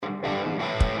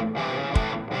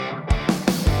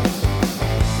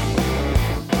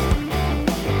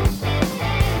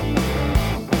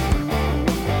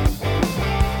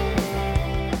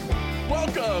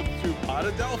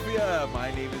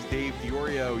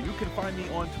You can find me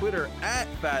on Twitter at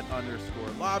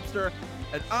 @fat_lobster.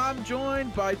 And I'm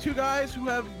joined by two guys who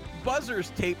have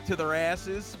buzzers taped to their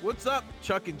asses. What's up,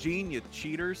 Chuck and Gene, you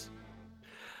cheaters?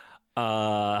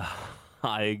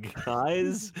 Hi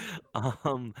guys.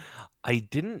 I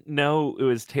didn't know it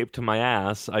was taped to my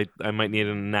ass. I might need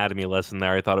an anatomy lesson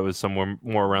there. I thought it was somewhere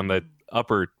more around the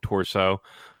upper torso,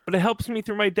 but it helps me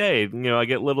through my day. I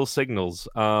get little signals.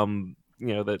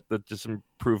 That just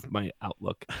improve my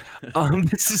outlook.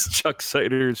 This is Chuck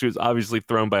Siders, who's obviously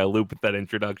thrown by a loop with that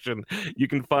introduction. You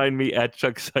can find me at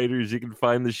Chuck Siders. You can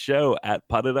find the show at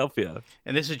Potadelphia.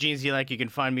 And this is Gene Zelak. You can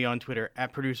find me on Twitter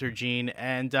at Producer Gene.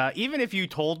 And even if you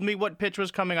told me what pitch was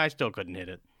coming, I still couldn't hit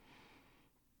it.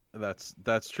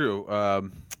 That's true.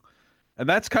 And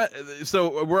that's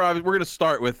so we're going to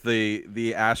start with the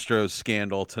Astros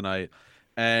scandal tonight.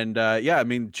 And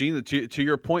Gene, to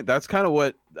your point, that's kind of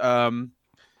what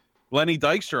Lenny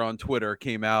Dykstra on Twitter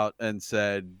came out and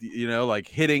said.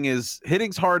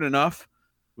 Hitting's hard enough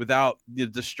without the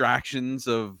distractions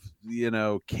of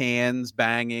cans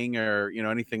banging or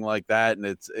anything like that, and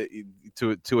it's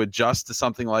to adjust to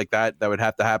something like that would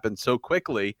have to happen so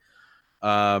quickly.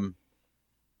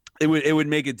 It would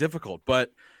make it difficult,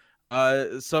 but.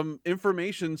 Some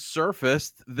information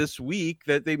surfaced this week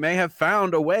that they may have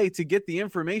found a way to get the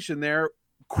information there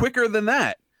quicker than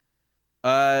that,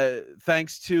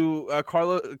 thanks to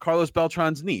Carlos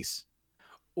Beltran's niece.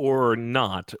 Or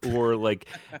not, or like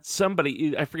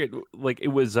somebody, I forget, like it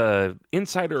was a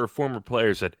insider or former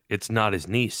player said, it's not his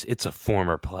niece, it's a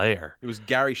former player. It was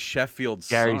Gary Sheffield's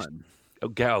son.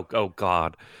 Oh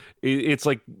God. It's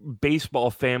like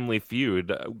baseball Family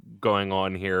Feud going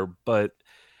on here, but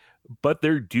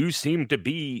there do seem to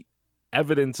be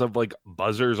evidence of like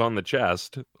buzzers on the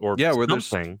chest or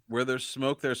something. Where there's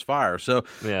smoke, there's fire. So,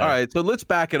 yeah. All right, so let's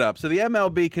back it up. So the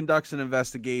MLB conducts an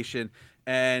investigation,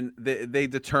 and they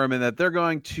determine that they're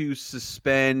going to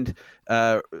suspend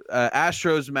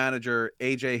Astros manager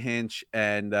AJ Hinch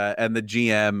and the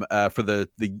GM for the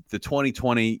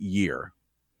 2020 year,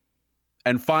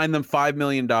 and fine them $5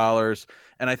 million.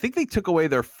 And I think they took away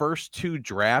their first 2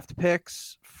 draft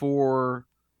picks for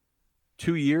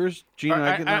 2 years. Gene,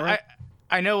 I get that right?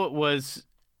 I know it was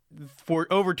for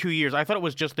over 2 years. I thought it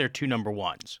was just their 2 number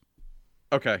ones.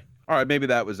 Okay. All right. Maybe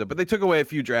that was it. But they took away a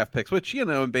few draft picks, which,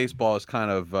 in baseball is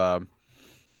kind of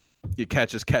you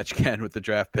catch as catch can with the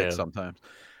draft picks sometimes.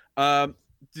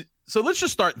 So let's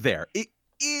just start there.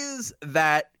 Is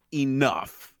that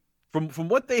enough? From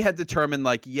what they had determined,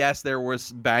 like, yes, there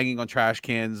was banging on trash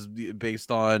cans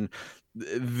based on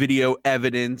video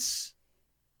evidence.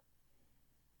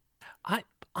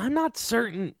 I'm not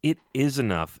certain it is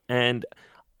enough. And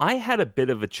I had a bit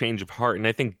of a change of heart. And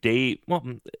I think Dave,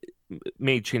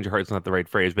 maybe change of heart is not the right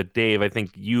phrase, but Dave, I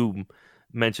think you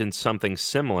mentioned something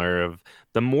similar of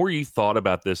the more you thought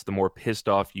about this, the more pissed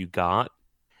off you got.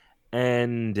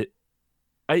 And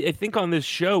I think on this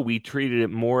show, we treated it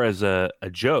more as a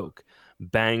joke,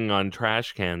 banging on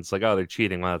trash cans. Like, oh, they're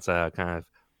cheating. Well, that's kind of,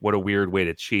 what a weird way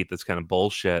to cheat. That's kind of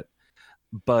bullshit.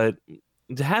 But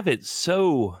to have it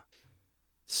so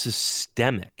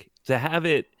systemic, to have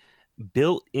it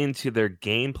built into their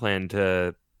game plan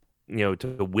to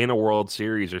win a World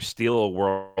Series or steal a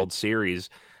World Series,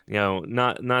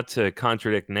 not to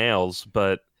contradict Nails,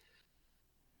 but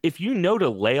if to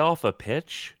lay off a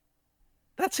pitch,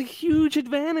 that's a huge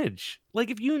advantage. Like,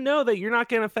 if you know that you're not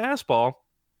getting a fastball.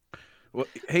 Well,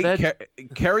 hey,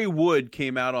 Kerry Wood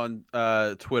came out on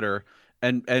Twitter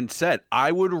and said,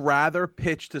 I would rather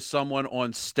pitch to someone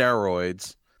on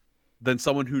steroids than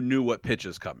someone who knew what pitch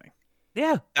is coming.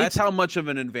 Yeah. That's how much of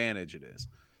an advantage it is.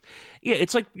 Yeah,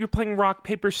 it's like you're playing rock,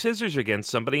 paper, scissors against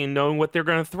somebody and knowing what they're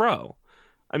going to throw.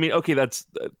 I mean, okay, that's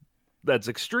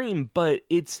extreme, but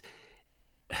it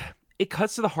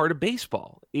cuts to the heart of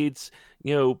baseball. It's,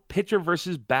 pitcher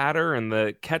versus batter, and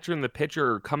the catcher and the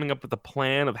pitcher are coming up with a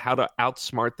plan of how to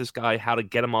outsmart this guy, how to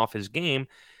get him off his game,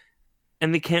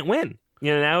 and they can't win.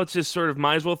 Now it's just sort of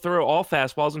might as well throw all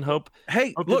fastballs and hope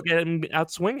look, get him out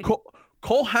swinging.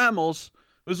 Cole Hamels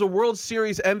was a World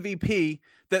Series MVP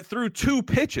that threw 2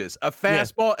 pitches, a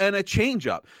fastball and a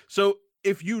changeup. So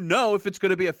if if it's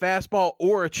going to be a fastball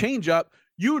or a changeup,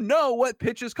 what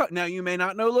pitch is cut. Now, you may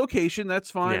not know location. That's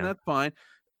fine. Yeah. That's fine.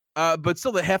 But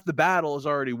still, half the battle is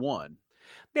already won.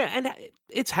 Yeah, and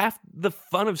it's half the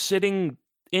fun of sitting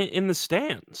in the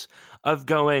stands, of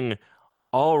going,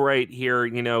 all right, here,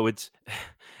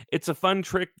 it's a fun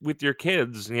trick with your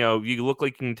kids. You look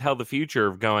like you can tell the future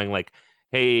of going like,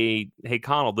 hey,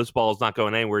 Connell, this ball is not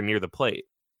going anywhere near the plate.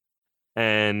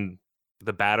 And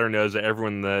the batter knows it,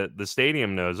 everyone in the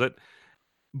stadium knows it,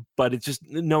 but it's just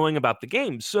knowing about the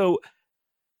game. So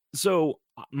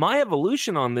my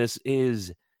evolution on this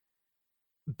is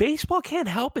baseball can't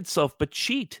help itself but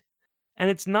cheat. And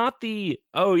it's not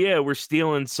oh yeah, we're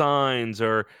stealing signs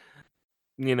or,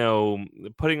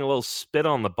 putting a little spit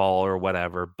on the ball or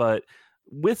whatever. But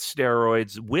with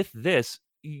steroids, with this,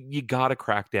 you got to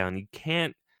crack down.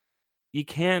 You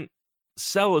can't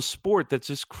sell a sport that's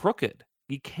just crooked.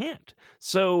 You can't.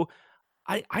 So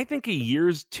I think a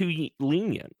year's too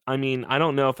lenient. I mean, I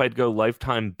don't know if I'd go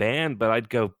lifetime ban, but I'd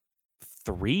go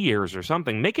 3 years or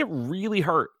something. Make it really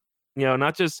hurt.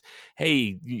 Not just,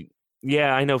 hey,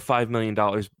 yeah, I know $5 million,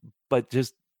 but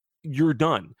just you're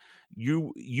done.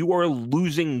 You are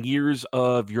losing years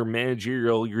of your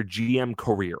managerial, your GM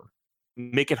career.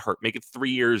 Make it hurt. Make it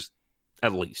 3 years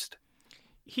at least.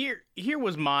 Here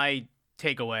was my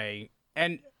takeaway,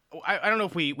 and I don't know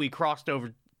if we crossed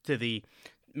over to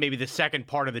maybe the second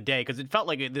part of the day, because it felt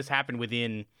like this happened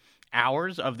within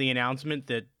hours of the announcement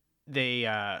that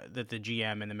that the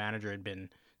GM and the manager had been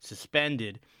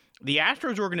suspended. The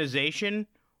Astros organization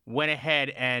went ahead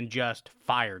and just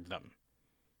fired them,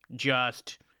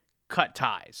 just cut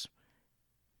ties,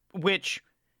 which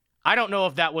I don't know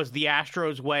if that was the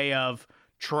Astros' way of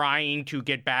trying to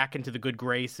get back into the good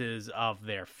graces of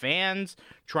their fans,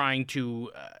 trying to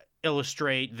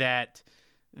illustrate that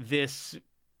this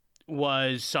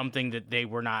was something that they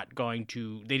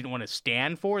didn't want to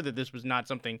stand for, that this was not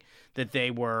something that they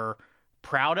were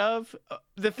proud of.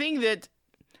 The thing that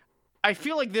I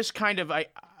feel like this kind of,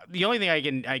 the only thing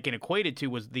I can equate it to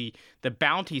was the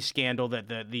bounty scandal that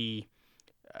the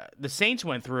Saints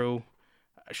went through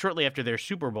shortly after their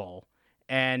Super Bowl,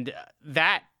 and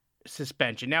that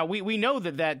suspension. Now we know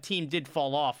that team did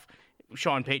fall off,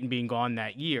 Sean Payton being gone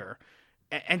that year,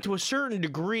 and to a certain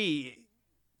degree,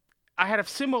 I had a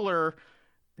similar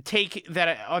take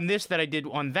on this that I did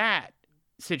on that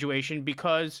situation,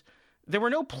 because there were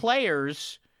no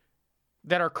players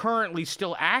that are currently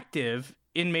still active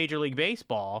in Major League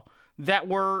Baseball that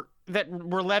were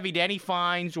levied any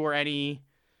fines or any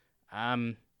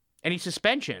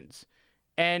suspensions.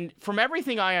 And from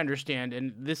everything I understand,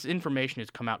 and this information has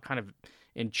come out kind of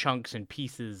in chunks and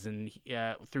pieces and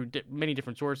through many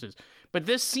different sources, but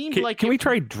this seemed like... Can we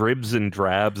try dribs and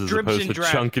drabs as opposed to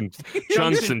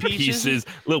chunks and pieces?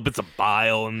 Little bits of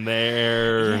bile in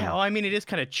there. Yeah, well, I mean, it is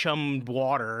kind of chummed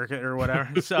water or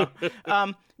whatever. So,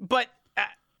 but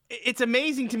it's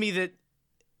amazing to me that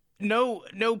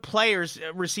no players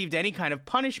received any kind of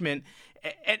punishment.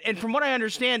 And from what I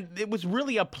understand, it was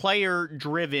really a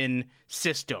player-driven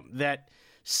system, that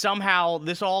somehow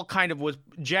this all kind of was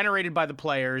generated by the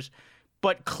players.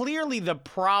 But clearly the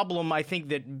problem, I think,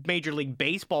 that Major League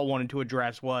Baseball wanted to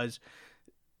address was,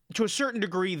 to a certain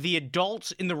degree, the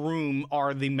adults in the room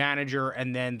are the manager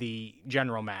and then the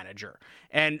general manager.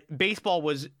 And baseball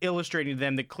was illustrating to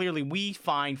them that clearly we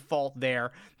find fault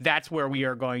there. That's where we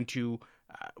are going to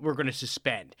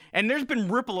suspend. And there's been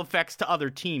ripple effects to other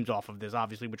teams off of this,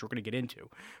 obviously, which we're going to get into.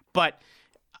 But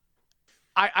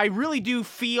I really do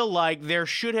feel like there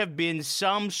should have been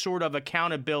some sort of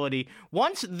accountability.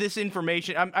 Once this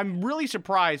information, I'm really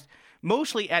surprised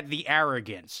mostly at the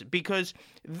arrogance, because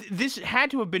this had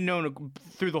to have been known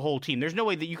through the whole team. There's no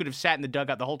way that you could have sat in the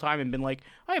dugout the whole time and been like,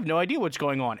 I have no idea what's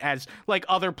going on, as like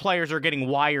other players are getting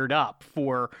wired up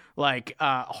for like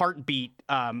heartbeat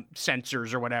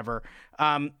sensors or whatever.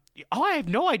 I have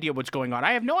no idea what's going on.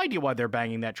 I have no idea why they're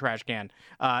banging that trash can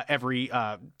every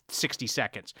 60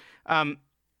 seconds.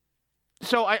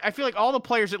 So I feel like all the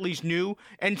players at least knew,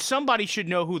 and somebody should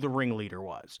know who the ringleader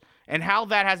was. And how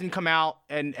that hasn't come out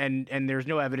and there's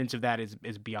no evidence of that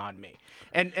is beyond me.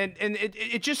 And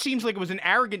it just seems like it was an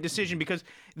arrogant decision, because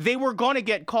they were going to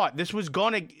get caught. This was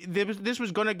going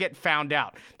to get found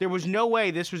out. There was no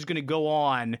way this was going to go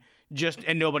on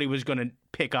and nobody was going to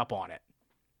pick up on it.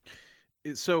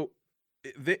 So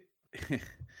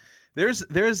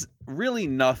there's really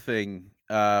nothing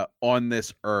on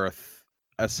this earth,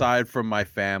 aside from my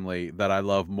family, that I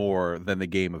love more than the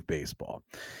game of baseball.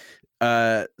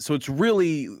 So it's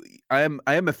really, I am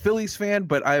a Phillies fan,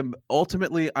 but I'm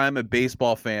a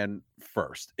baseball fan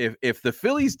first. If the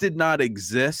Phillies did not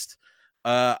exist,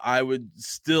 I would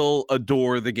still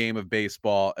adore the game of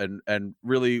baseball and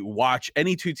really watch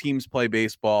any two teams play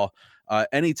baseball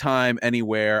anytime,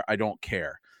 anywhere. I don't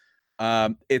care.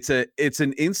 It's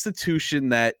an institution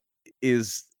that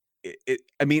is,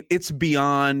 it's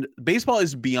beyond, baseball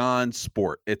is beyond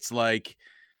sport. It's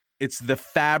the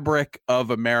fabric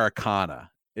of Americana.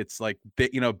 It's like,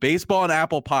 baseball and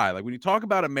apple pie. Like when you talk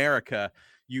about America,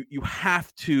 you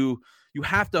have to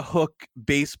hook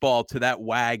baseball to that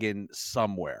wagon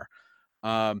somewhere.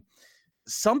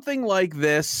 Something like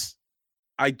this,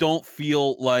 I don't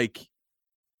feel like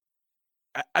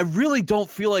I really don't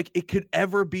feel like it could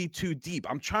ever be too deep.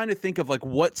 I'm trying to think of like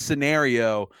what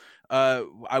scenario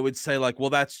I would say like, well,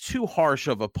 that's too harsh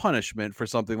of a punishment for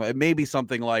something like maybe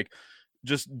something like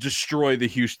just destroy the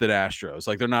Houston Astros.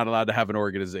 Like they're not allowed to have an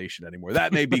organization anymore.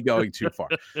 That may be going too far.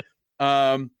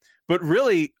 But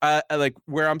really, like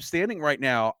where I'm standing right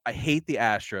now, I hate the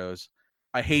Astros.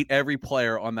 I hate every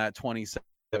player on that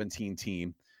 2017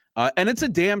 team. And it's a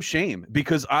damn shame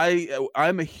because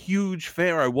I'm a huge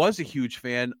fan, or I was a huge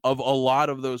fan of a lot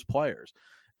of those players.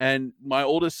 And my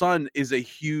oldest son is a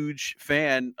huge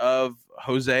fan of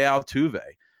Jose Altuve.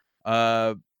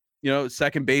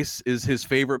 Second base is his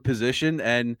favorite position.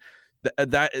 And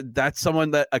that's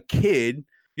someone that a kid,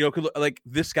 could like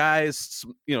this guy is,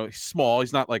 he's small.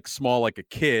 He's not like small like a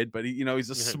kid, but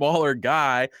he's a smaller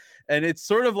guy. And it's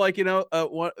sort of like,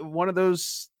 one of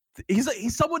those.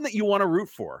 He's someone that you want to root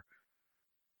for,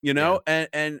 and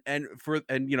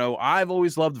I've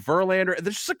always loved Verlander.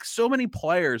 There's just like so many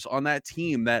players on that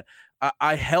team that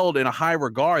I held in a high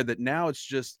regard that now it's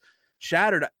just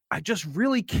shattered. I just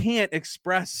really can't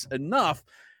express enough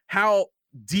how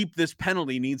deep this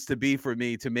penalty needs to be for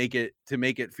me to make it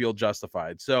feel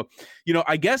justified. So,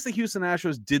 I guess the Houston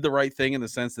Astros did the right thing in the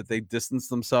sense that they distanced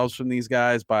themselves from these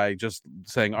guys by just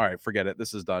saying, all right, forget it.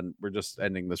 This is done. We're just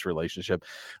ending this relationship.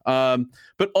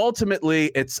 But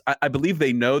ultimately I believe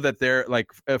they know that they're like,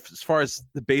 as far as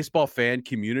the baseball fan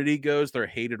community goes, they're a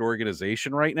hated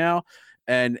organization right now.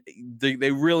 And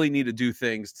they really need to do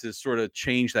things to sort of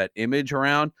change that image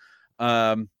around.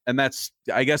 And that's,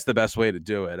 I guess, the best way to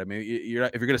do it. I mean, if you're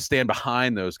going to stand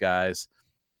behind those guys,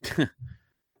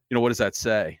 what does that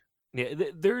say? Yeah,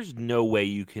 there's no way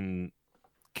you can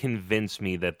convince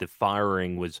me that the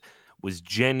firing was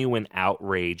genuine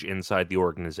outrage inside the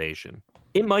organization.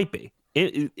 It might be.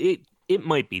 It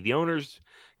might be. The owners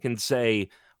can say,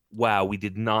 "Wow, we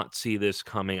did not see this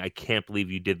coming. I can't believe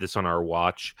you did this on our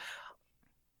watch."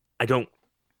 I don't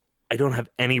have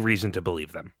any reason to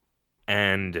believe them.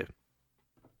 And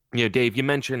Dave, you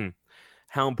mentioned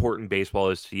how important baseball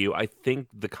is to you. I think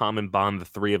the common bond the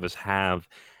three of us have,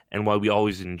 and why we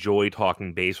always enjoy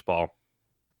talking baseball,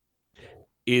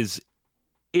 is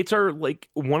it's our like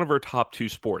one of our top two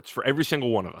sports for every single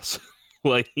one of us.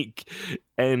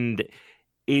 And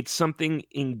it's something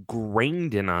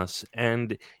ingrained in us,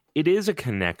 and it is a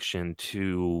connection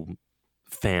to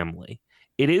family.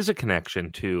 It is a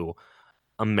connection to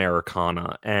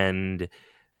Americana, and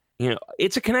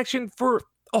it's a connection for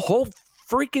a whole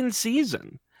freaking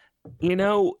season.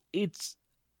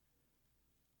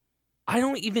 I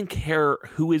don't even care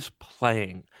who is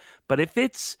playing, but if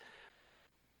it's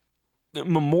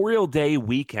Memorial Day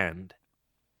weekend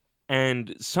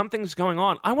and something's going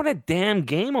on, I want a damn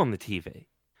game on the TV.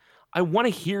 I want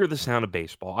to hear the sound of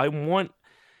baseball.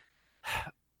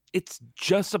 It's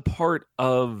just a part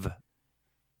of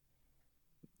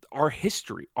our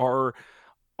history, our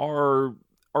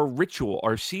ritual,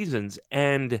 our seasons,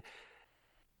 and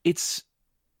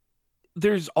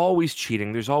there's always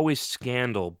cheating, there's always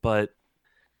scandal, but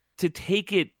to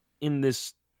take it in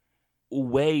this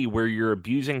way where you're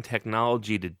abusing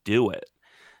technology to do it.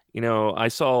 I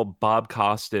saw Bob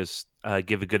Costas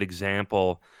give a good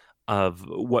example of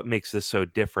what makes this so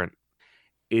different.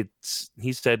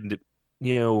 He said,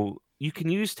 you can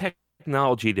use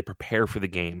technology to prepare for the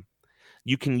game.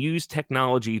 You can use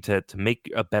technology to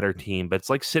make a better team, but it's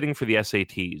like sitting for the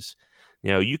SATs.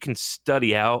 You can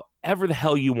study out ever the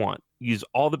hell you want. Use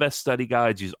all the best study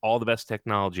guides, use all the best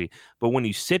technology. But when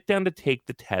you sit down to take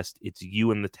the test, it's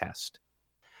you and the test.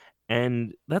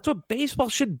 And that's what baseball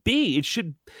should be.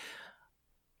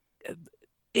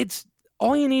 It's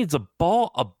all you need is a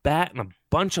ball, a bat, and a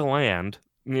bunch of land,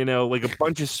 like a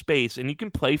bunch of space, and you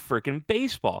can play freaking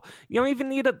baseball. You don't even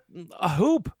need a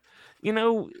hoop,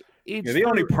 the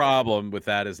only problem with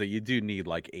that is that you do need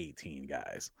like 18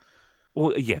 guys.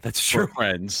 Well, yeah, that's true. For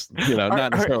friends,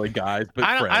 not necessarily guys, but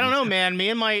friends. I don't know, man. Me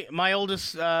and my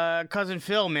oldest cousin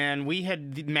Phil, man, we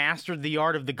had mastered the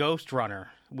art of the ghost runner.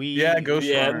 Ghost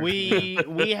runner.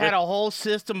 We had a whole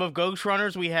system of ghost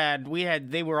runners.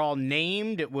 They were all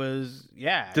named. It was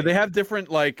Did they have different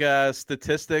like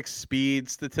statistics, speed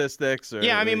statistics? Or,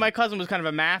 I mean, my cousin was kind of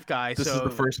a math guy. This is the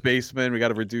first baseman. We got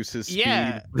to reduce his speed.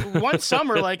 Yeah, one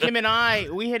summer, like him and I,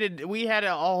 we had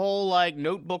a whole like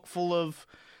notebook full of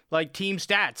like team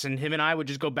stats, and him and I would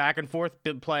just go back and forth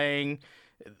playing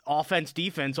offense,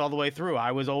 defense all the way through.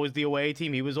 I was always the away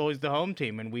team. He was always the home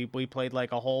team. And we played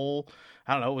like a whole,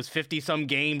 I don't know, it was 50-some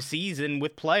game season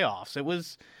with playoffs.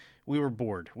 We were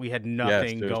bored. We had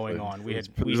nothing going on. We had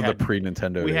the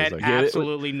pre-Nintendo. We had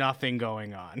absolutely nothing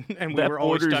going on. And we were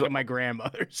always stuck at my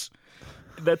grandmother's.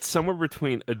 That's somewhere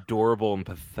between adorable and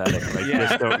pathetic. I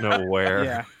just don't know where.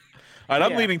 Yeah. All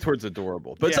right, I'm leaning towards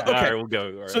adorable. But so, Yeah. okay, All right, we'll go.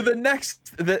 All right. so the next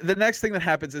thing that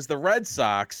happens is the Red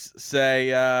Sox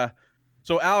say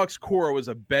so Alex Cora was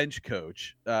a bench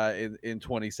coach in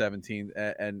 2017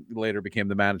 and later became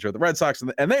the manager of the Red Sox,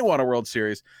 and they won a World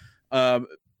Series.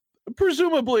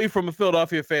 Presumably from a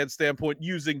Philadelphia fan standpoint,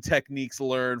 using techniques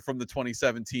learned from the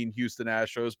 2017 Houston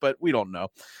Astros, but we don't know.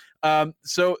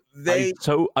 So I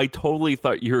totally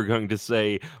thought you were going to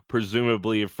say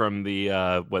presumably from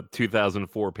the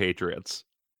 2004 Patriots.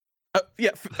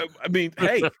 Yeah, I mean,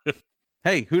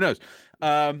 hey, who knows?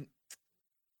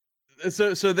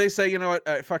 So they say, you know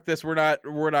what? Fuck this. We're not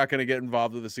going to get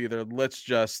involved with this either. Let's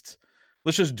just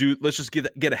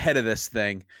get ahead of this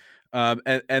thing.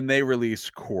 And they release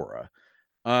Cora.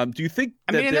 Do you think?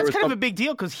 I mean, and that's kind of a big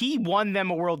deal because he won them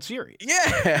a World Series.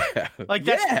 Yeah, like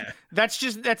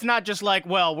that's not just like,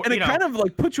 well, and it kind of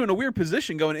like puts you in a weird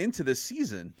position going into this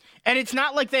season. And it's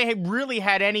not like they really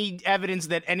had any evidence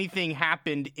that anything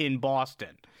happened in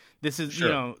Boston. This is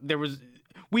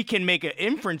we can make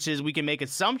inferences, we can make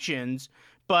assumptions,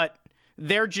 but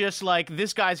they're just like,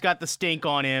 this guy's got the stink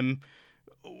on him.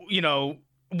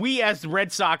 We as the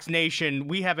Red Sox nation,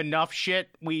 we have enough shit.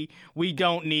 We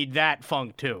don't need that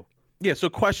funk too. Yeah. So,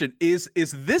 question is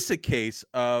this a case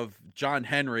of John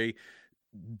Henry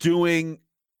doing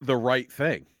the right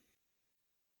thing?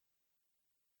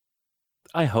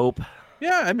 I hope.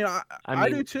 Yeah. I mean, I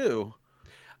do too.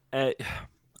 I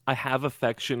have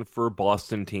affection for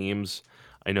Boston teams.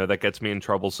 I know that gets me in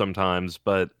trouble sometimes,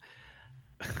 but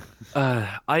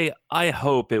I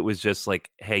hope it was just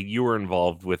like, hey, you were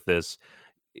involved with this.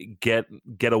 Get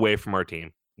away from our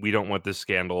team. We don't want this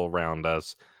scandal around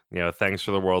us. Thanks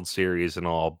for the World Series and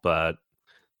all, but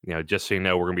just so you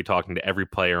know, we're going to be talking to every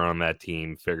player on that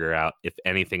team, figure out if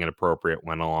anything inappropriate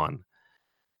went on.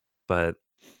 But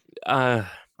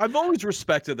I've always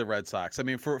respected the Red Sox. I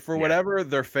mean, for whatever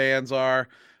their fans are,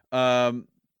 the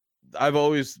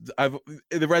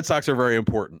Red Sox are very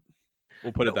important.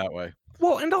 We'll put it that way.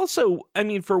 Well, and also, I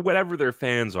mean, for whatever their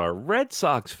fans are, Red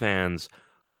Sox fans,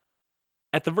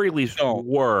 at the very least,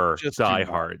 were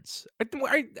diehards.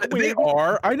 They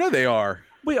are. I know they are.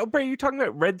 Wait, are you talking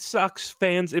about Red Sox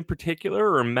fans in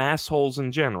particular or massholes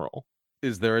in general?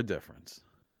 Is there a difference?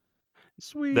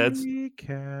 Sweet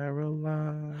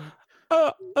Caroline.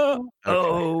 But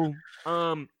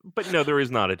no, there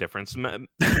is not a difference.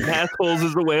 Massholes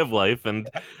is a way of life, and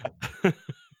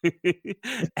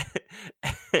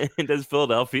and as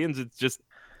Philadelphians, it's just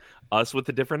us with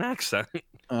a different accent.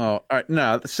 Oh, all right.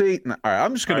 No, see, all right.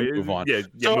 I'm just going to move on. Yeah,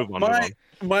 so move on.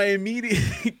 My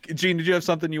immediate Gene, did you have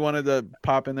something you wanted to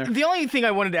pop in there? The only thing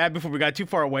I wanted to add before we got too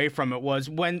far away from it was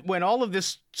when all of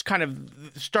this kind of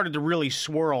started to really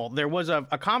swirl, there was a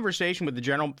conversation with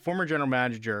the former general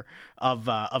manager of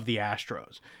the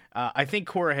Astros. I think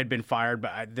Cora had been fired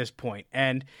at this point,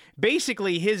 and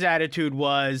basically his attitude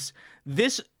was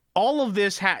this. All of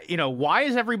this, why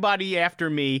is everybody after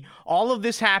me? All of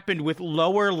this happened with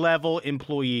lower level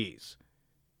employees.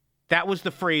 That was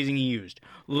the phrasing he used.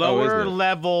 Lower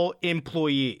level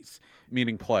employees.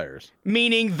 Meaning players.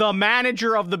 Meaning the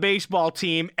manager of the baseball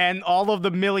team and all of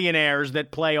the millionaires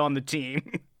that play on the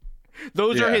team.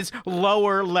 Those are his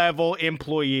lower level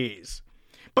employees.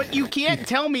 But you can't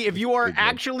tell me if you are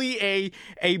actually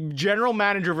a general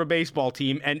manager of a baseball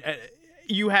team and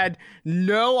you had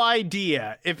no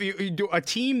idea if you do a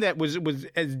team that was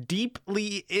as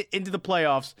deeply into the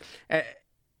playoffs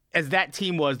as that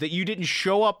team was, that you didn't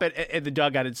show up at the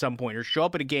dugout at some point or show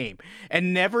up at a game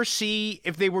and never see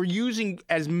if they were using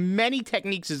as many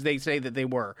techniques as they say that they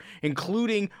were,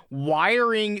 including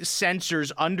wiring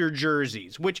sensors under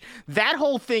jerseys, which that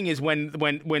whole thing is when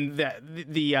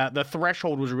the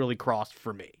threshold was really crossed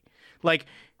for me. Like,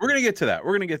 we're gonna get to that.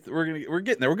 We're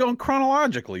getting there. We're going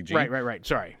chronologically, Gene. Right.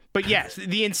 Sorry, but yes,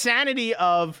 the insanity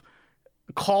of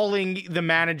calling the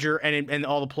manager and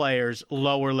all the players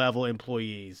lower level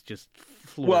employees just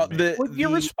floored me.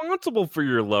 You're responsible for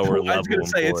your lower level. I was gonna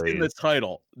say employees. it's in the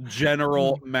title,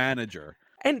 general manager.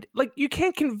 And you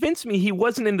can't convince me he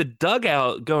wasn't in the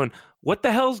dugout going, what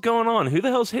the hell's going on? Who the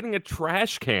hell's hitting a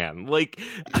trash can?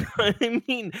 I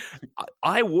mean,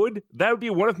 that would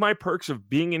be one of my perks of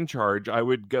being in charge. I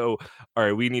would go, all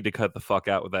right, we need to cut the fuck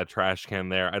out with that trash can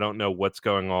there. I don't know what's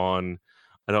going on.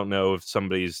 I don't know if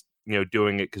somebody's,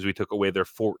 doing it because we took away their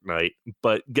Fortnite,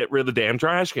 but get rid of the damn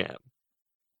trash can.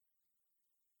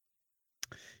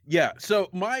 Yeah. So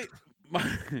my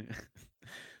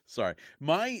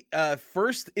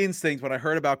first instinct when I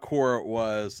heard about Cora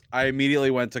was I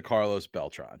immediately went to Carlos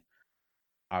Beltran.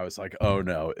 I was like, oh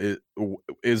no,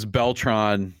 is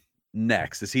Beltran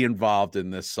next? Is he involved in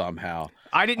this somehow?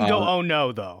 I didn't go, oh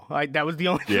no, though. That was the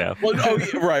only. Yeah. Well,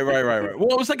 right. Well,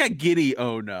 it was like a giddy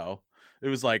oh no. It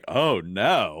was like, oh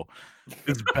no,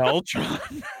 is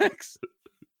Beltran next?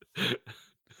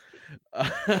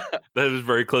 That was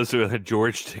very close to a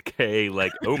George Takei,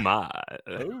 like, oh my.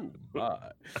 Oh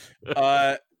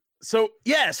my. So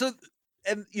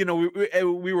and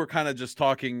we were kind of just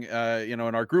talking in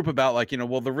our group about like,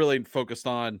 well, they're really focused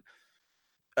on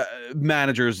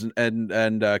managers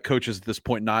and coaches at this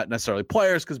point, not necessarily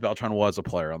players, because Beltran was a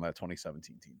player on that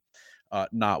 2017 team,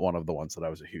 not one of the ones that I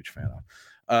was a huge fan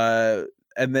of.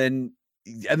 And then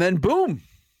boom,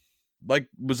 like,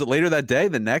 was it later that day,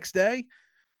 the next day?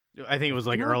 I think it was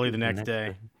like early the next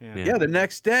day. Yeah, the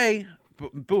next day,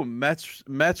 boom,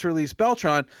 Mets released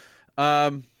Beltran,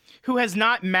 who has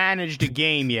not managed a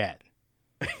game yet.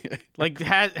 Like,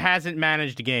 hasn't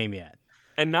managed a game yet.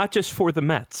 And not just for the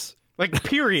Mets. Like,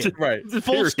 period. Right. Full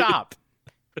Period. stop.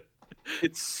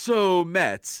 It's so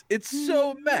Mets.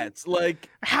 Like,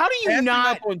 how do you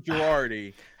not up on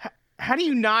Girardi? How do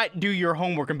you not do your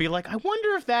homework and be like, I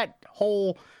wonder if that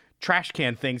whole trash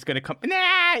can thing's gonna come?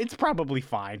 Nah, it's probably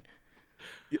fine.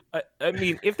 I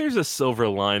mean, if there's a silver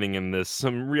lining in this,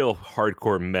 some real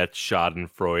hardcore Mets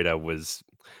Schadenfreude was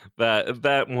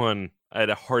that one. I had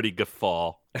a hearty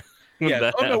guffaw.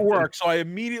 Yeah, I'm at work, so I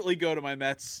immediately go to my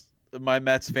Mets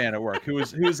fan at work, who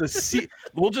is a C.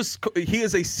 He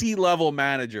is a C-level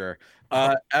manager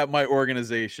at my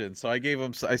organization. So I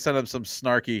sent him some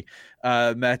snarky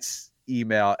Mets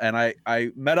email, and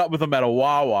I met up with him at a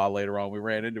Wawa later on. We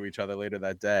ran into each other later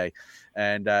that day,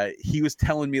 and he was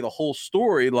telling me the whole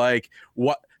story, like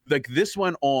this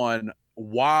went on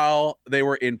while they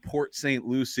were in Port St.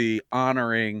 Lucie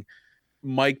honoring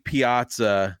Mike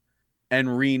Piazza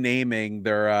and renaming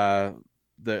their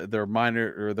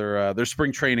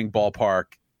spring training ballpark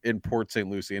in Port St.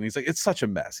 Lucie. And he's like, it's such a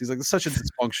mess. He's like, it's such a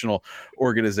dysfunctional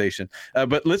organization.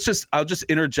 But I'll just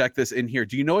interject this in here.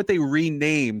 Do you know what they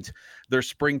renamed their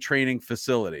spring training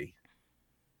facility?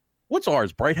 What's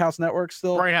ours? Bright House Network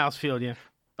still? Bright House Field, yeah.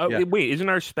 Oh, Yeah. Wait, isn't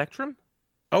our Spectrum?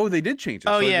 Oh, they did change it.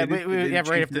 Oh, So yeah, they did right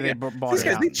change after they bought These it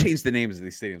guys, out. they change the names of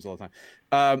these stadiums all the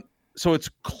time. So it's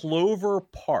Clover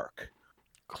Park.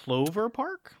 Clover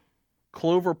Park?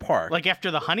 Clover Park. Like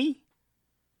after the honey?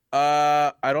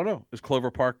 I don't know. Is Clover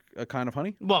Park a kind of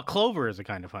honey? Well, Clover is a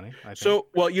kind of honey, I think. So,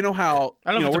 well, you know how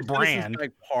I don't know if we're it's a brand. Citizens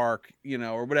Bank Park,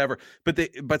 or whatever.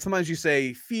 But sometimes you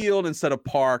say field instead of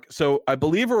park. So I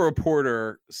believe a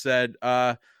reporter said,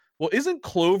 well, isn't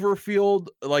Cloverfield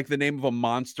like the name of a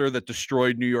monster that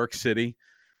destroyed New York City?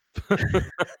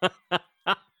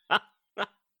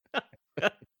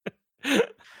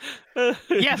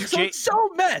 Yes, It's so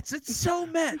Mets. It's so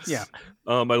Mets. Yeah.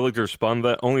 I looked to respond to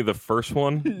that. Only the first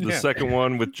one. The Yeah. second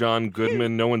one with John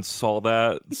Goodman, no one saw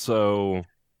that. So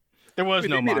There was Wait,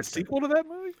 no they made a monster. sequel to that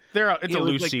movie? It's Yeah, a it was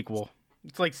loose like- sequel.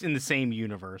 It's like in the same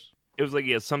universe. it was like,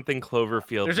 something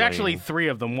Cloverfield. There's actually 3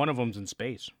 of them. One of them's in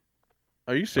space.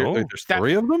 Are you serious? Oh. Wait, there's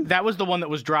 3 of them? That was the one that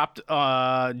was dropped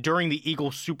during the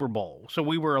Eagles Super Bowl. So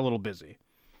we were a little busy.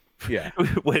 Yeah.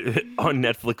 Wait, on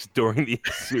Netflix during the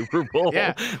Super Bowl.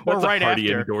 Yeah, That's or a right hearty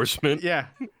after. endorsement. Yeah.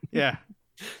 Yeah.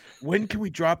 When can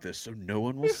we drop this so no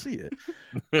one will see it?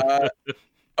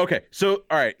 Okay, so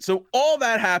all right, so all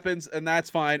that happens and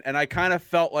that's fine, and I kind of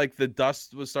felt like the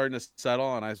dust was starting to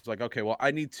settle, and I was like, okay, well,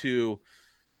 I need to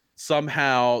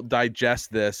somehow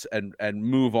digest this and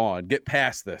move on, get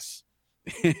past this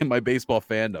in my baseball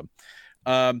fandom.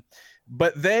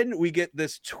 But then we get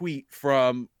this tweet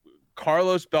from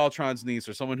Carlos Beltran's niece,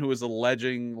 or someone who is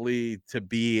allegedly to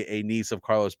be a niece of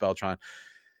Carlos Beltran,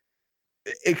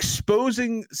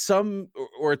 exposing some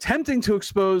or attempting to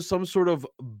expose some sort of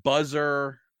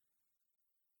buzzer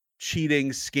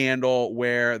cheating scandal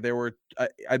where there were,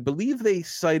 I believe they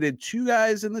cited 2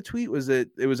 guys in the tweet. It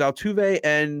was Altuve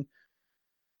and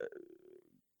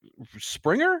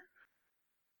Springer?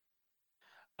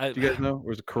 Do you guys know? Or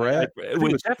was it correct? It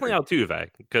was definitely Altuve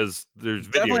because there's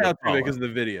Definitely video Altuve because of the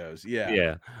videos.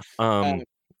 Yeah.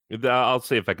 I'll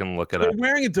see if I can look it They're up.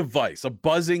 wearing a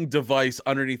buzzing device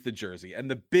underneath the jersey.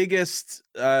 And the biggest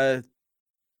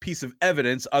piece of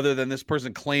evidence, other than this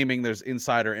person claiming there's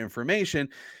insider information,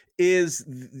 is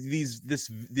these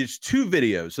 2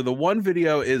 videos. So the one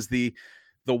video is the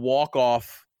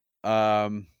walk-off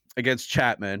against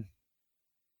Chapman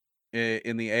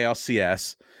in the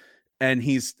ALCS, and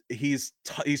he's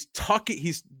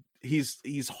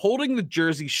holding the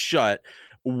jersey shut,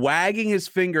 wagging his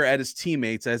finger at his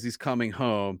teammates as he's coming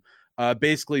home,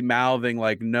 basically mouthing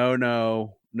like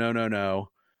no,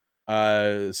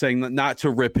 saying not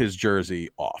to rip his jersey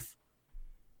off,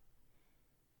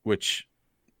 which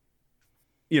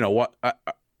you know what?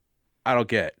 I don't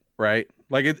get, right?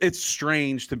 Like it's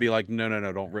strange to be like, no,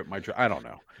 don't rip my jersey. I don't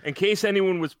know. In case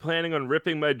anyone was planning on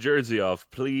ripping my jersey off,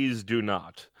 please do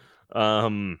not.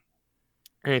 And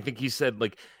I think he said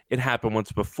like it happened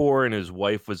once before, and his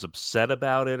wife was upset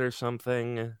about it or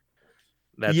something.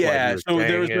 That's yeah. So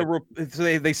there was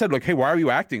so they said like, hey, why are you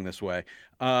acting this way?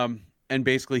 And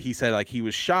basically he said like he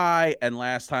was shy, and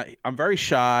last time I'm very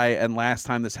shy, and last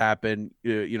time this happened,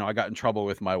 you know, I got in trouble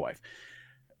with my wife.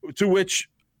 To which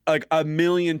like a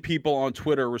million people on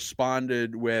Twitter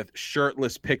responded with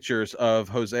shirtless pictures of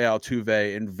Jose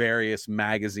Altuve in various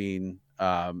magazine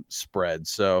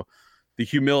spreads. So the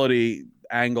humility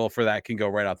angle for that can go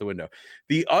right out the window.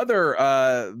 The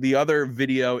other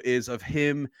video is of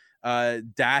him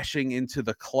dashing into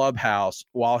the clubhouse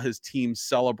while his team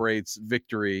celebrates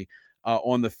victory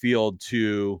on the field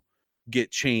to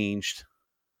get changed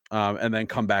and then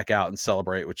come back out and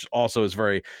celebrate, which also is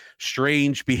very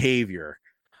strange behavior.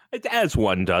 As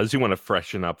one does. You want to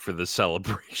freshen up for the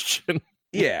celebration.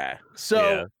 Yeah.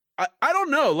 So yeah. I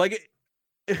don't know. Like,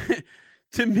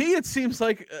 to me, it seems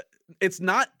like it's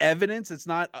not evidence. It's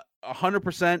not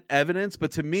 100% evidence,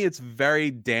 but to me, it's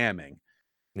very damning.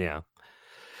 Yeah.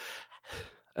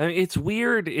 I mean, it's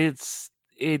weird. It's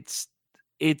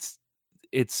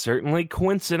certainly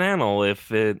coincidental if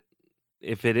it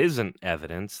isn't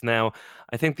evidence. Now,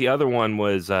 I think the other one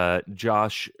was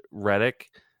Josh Reddick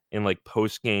in like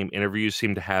post-game interviews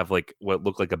seemed to have like what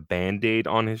looked like a Band-Aid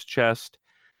on his chest,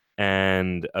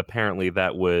 and apparently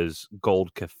that was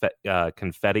gold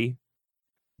confetti.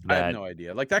 I have no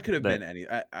idea. Like that could have been any.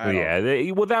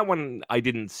 Well, that one I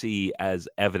didn't see as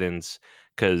evidence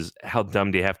because how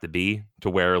dumb do you have to be to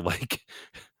wear like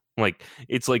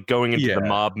it's like going into the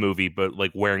mob movie, but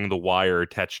like wearing the wire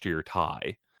attached to your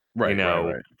tie, right? You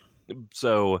know, right.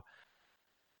 So,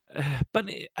 but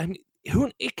I mean,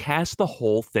 it cast the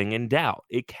whole thing in doubt.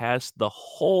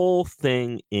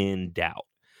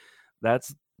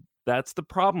 That's the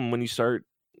problem when you start,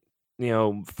 you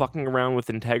know, fucking around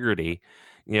with integrity.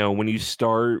 You know, when you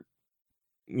start,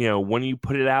 you know, when you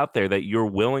put it out there that you're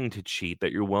willing to cheat,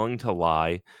 that you're willing to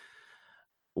lie,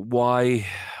 why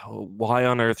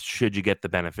on earth should you get the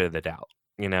benefit of the doubt?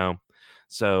 You know,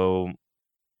 so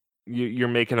you're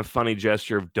making a funny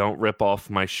gesture of don't rip off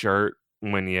my shirt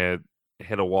when you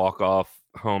hit a walk-off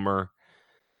homer.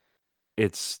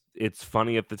 It's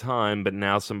funny at the time, but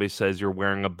now somebody says you're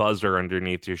wearing a buzzer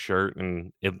underneath your shirt,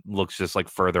 and it looks just like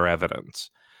further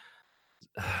evidence.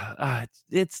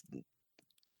 It's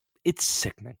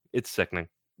sickening. It's sickening.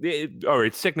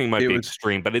 Sickening might be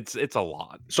extreme, but it's a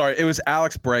lot. Sorry, it was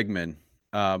Alex Bregman.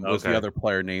 Was the other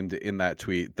player named in that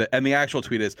tweet. And the actual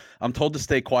tweet is, I'm told to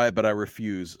stay quiet, but I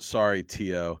refuse. Sorry,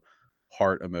 Tio.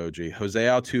 Heart emoji. Jose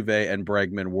Altuve and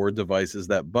Bregman wore devices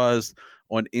that buzzed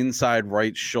on inside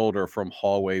right shoulder from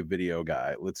hallway video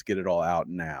guy. Let's get it all out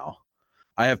now.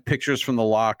 I have pictures from the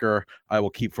locker I will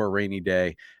keep for a rainy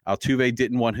day. Altuve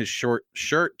didn't want his short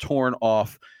shirt torn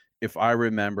off, if I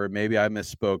remember. Maybe I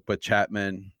misspoke, but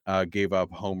Chapman gave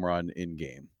up home run in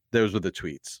game. Those were the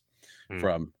tweets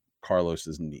from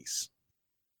Carlos's niece.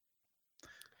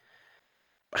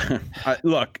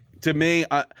 Look, to me,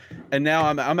 and now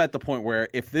I'm at the point where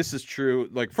if this is true,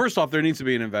 like first off, there needs to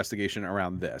be an investigation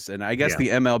around this, and I guess the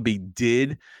MLB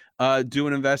did do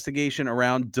an investigation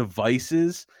around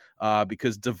devices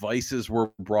because devices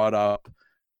were brought up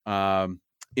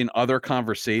in other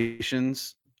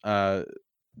conversations.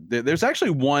 There's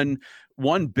actually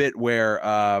one bit where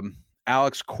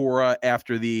Alex Cora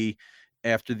after the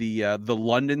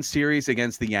London series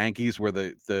against the Yankees, where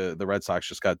the Red Sox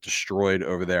just got destroyed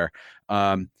over there.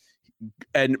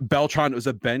 And Beltran was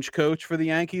a bench coach for the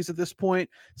Yankees at this point,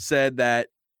 said that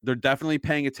they're definitely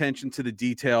paying attention to the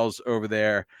details over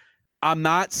there. I'm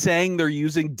not saying they're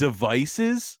using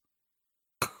devices,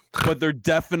 but they're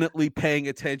definitely paying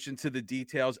attention to the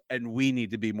details, and we need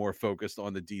to be more focused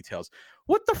on the details.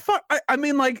 What the fuck? I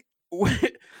mean, like,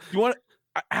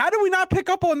 how do we not pick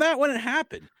up on that when it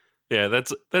happened? Yeah,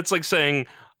 that's like saying,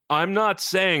 I'm not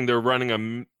saying they're running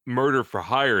a murder for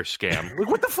hire scam. Like,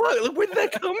 what the fuck? Like, where did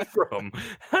that come from?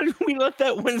 How did we let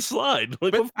that one slide?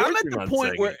 Like, I'm at the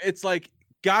point where it's like,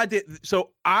 God did.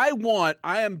 So I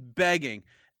am begging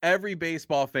every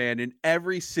baseball fan in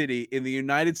every city in the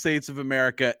United States of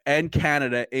America and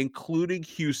Canada, including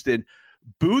Houston,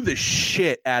 boo the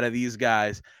shit out of these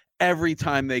guys every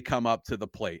time they come up to the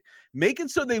plate. Make it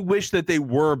so they wish that they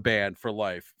were banned for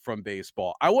life from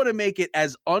baseball. I want to make it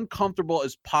as uncomfortable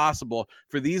as possible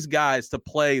for these guys to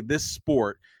play this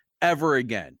sport ever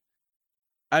again.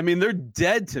 I mean, they're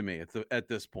dead to me at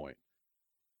this point.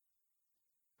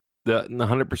 The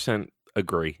 100%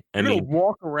 agree. You're gonna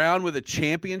walk around with a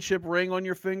championship ring on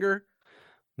your finger?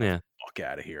 Yeah. Fuck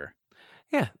out of here.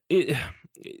 Yeah.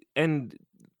 And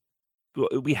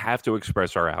we have to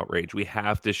express our outrage. We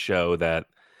have to show that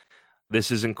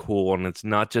this isn't cool, and it's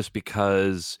not just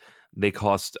because they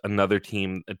cost another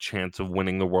team a chance of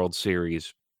winning the World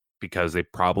Series, because they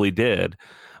probably did,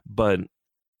 but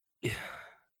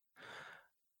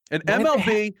and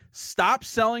MLB stop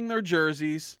selling their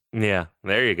jerseys. Yeah,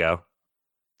 there you go.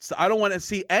 So I don't want to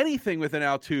see anything with an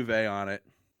Altuve on it.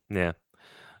 Yeah,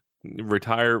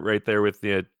 retire right there with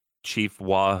the Chief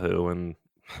Wahoo, and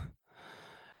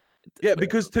yeah,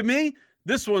 because to me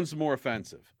this one's more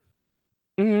offensive.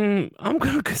 I'm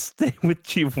gonna stay with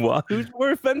Chief Wahoo's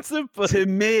more offensive, but to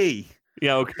me,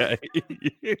 yeah, okay.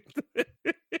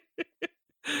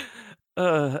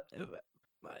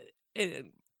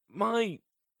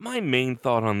 My main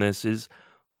thought on this is,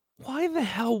 why the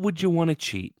hell would you want to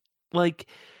cheat? Like,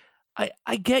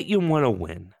 I get you want to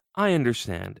win. I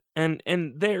understand. And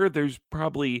there's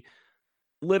probably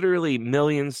literally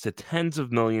millions to tens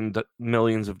of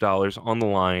millions of dollars on the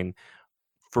line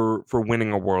for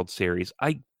winning a World Series.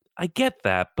 I get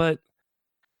that, but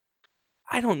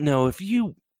I don't know if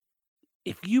you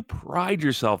pride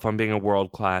yourself on being a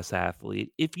world-class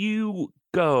athlete, if you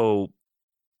go,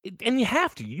 and you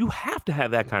have to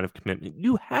have that kind of commitment.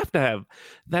 You have to have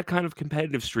that kind of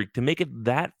competitive streak to make it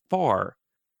that far.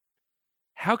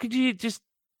 How could you just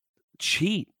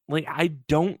cheat? Like, I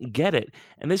don't get it.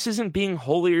 And this isn't being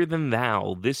holier than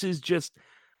thou. This is just,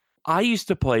 I used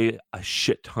to play a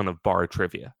shit ton of bar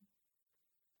trivia.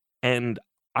 And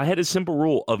I had a simple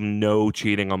rule of no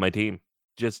cheating on my team.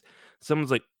 Just, someone's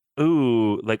like,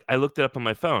 ooh, like, I looked it up on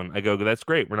my phone. I go, that's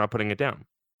great. We're not putting it down.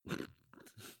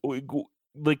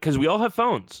 Because we all have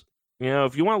phones. You know,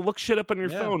 if you want to look shit up on your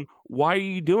phone, why are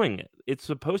you doing it? It's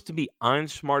supposed to be, I'm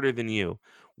smarter than you.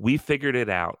 We figured it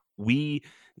out. We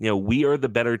are the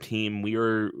better team. We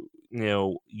are,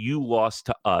 you lost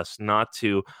to us, not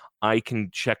to, I can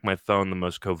check my phone the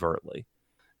most covertly.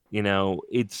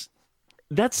 It's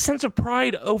that sense of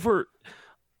pride over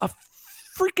a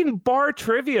freaking bar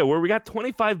trivia where we got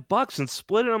 $25 and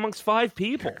split it amongst 5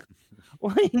 people.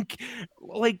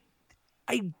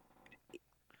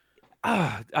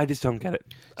 I just don't get it.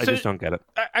 Just don't get it.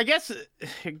 I guess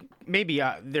maybe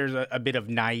there's a bit of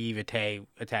naivete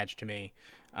attached to me,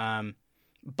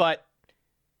 but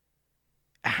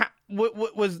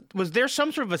was there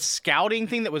some sort of a scouting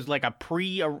thing that was like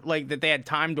like that they had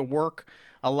time to work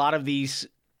a lot of these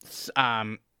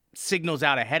signals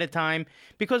out ahead of time?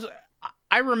 Because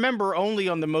I remember only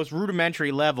on the most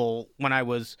rudimentary level when I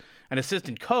was an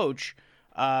assistant coach,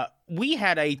 we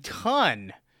had a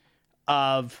ton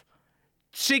of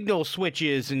signal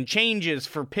switches and changes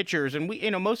for pitchers, and we,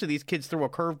 most of these kids throw a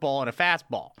curveball and a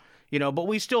fastball, but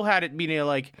we still had it being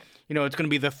it's going to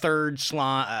be the third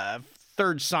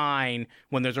sign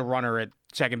when there's a runner at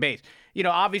second base.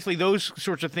 Obviously those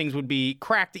sorts of things would be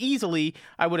cracked easily.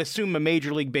 I would assume a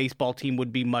Major League Baseball team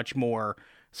would be much more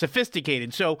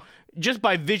sophisticated. So just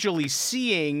by visually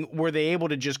seeing, were they able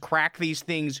to just crack these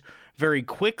things very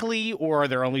quickly, or are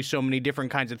there only so many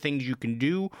different kinds of things you can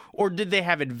do? Or did they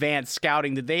have advanced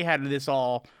scouting that they had this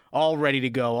all ready to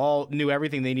go, all knew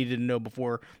everything they needed to know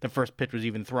before the first pitch was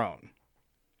even thrown?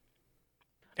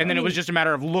 And then it was just a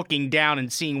matter of looking down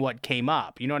and seeing what came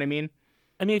up. You know what I mean?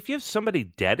 I mean, if you have somebody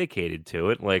dedicated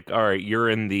to it, like, all right, you're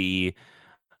in the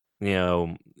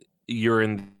AL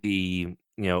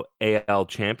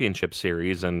Championship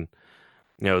Series, and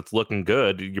it's looking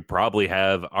good. You probably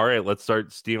have, all right, let's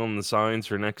start stealing the signs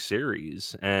for next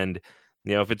series. And,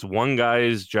 if it's one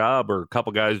guy's job or a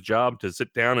couple guys' job to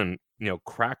sit down and,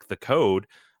 crack the code,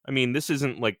 I mean, this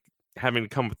isn't like having to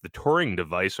come with the Turing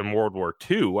device in World War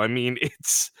II. I mean,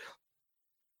 it's,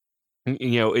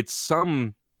 it's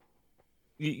some,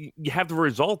 you have the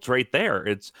results right there.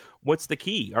 It's, what's the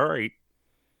key? All right,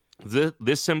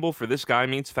 this symbol for this guy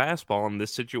means fastball in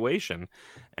this situation,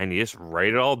 and you just write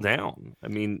it all down. I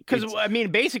mean, because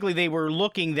basically they were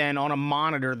looking then on a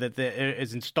monitor that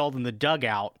is installed in the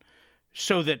dugout,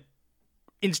 so that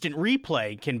instant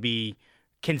replay can be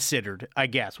considered, I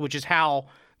guess, which is how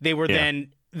they were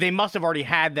then. They must have already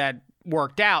had that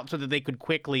worked out so that they could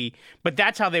quickly. But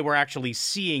that's how they were actually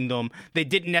seeing them. They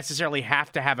didn't necessarily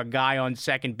have to have a guy on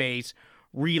second base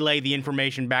relay the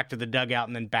information back to the dugout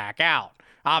and then back out.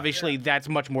 Obviously, that's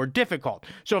much more difficult.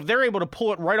 So if they're able to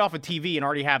pull it right off of TV and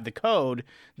already have the code,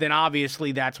 then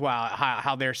obviously that's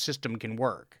how their system can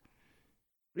work.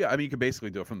 Yeah, I mean, you can basically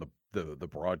do it from the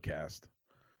broadcast.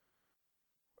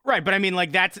 Right, but I mean,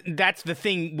 like that's the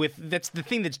thing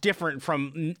that's different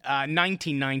from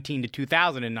 1919 to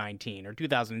 2019 or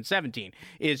 2017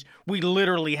 is we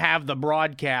literally have the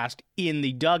broadcast in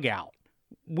the dugout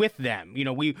with them. You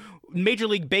know, Major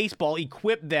League Baseball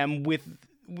equipped them with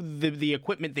the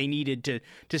equipment they needed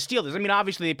to steal this. I mean,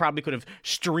 obviously they probably could have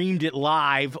streamed it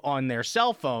live on their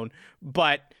cell phone,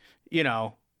 but you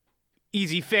know,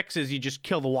 easy fix is you just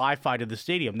kill the Wi-Fi to the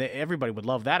stadium. Everybody would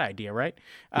love that idea, right?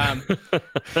 Well,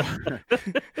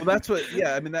 that's what.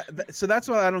 Yeah, I mean, so that's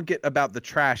what I don't get about the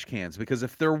trash cans, because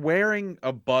if they're wearing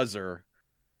a buzzer,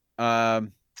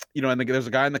 you know, and there's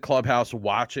a guy in the clubhouse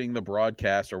watching the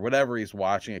broadcast or whatever he's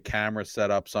watching, a camera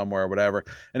set up somewhere or whatever,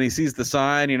 and he sees the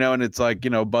sign, you know, and it's like, you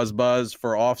know, buzz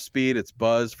for off speed, it's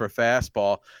buzz for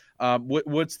fastball.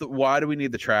 Why do we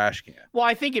need the trash can? Well,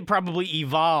 I think it probably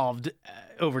evolved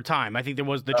over time. I think there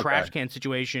was the trash can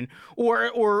situation,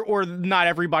 or not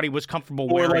everybody was comfortable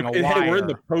wearing a wire. Hey, we're in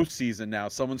the postseason now.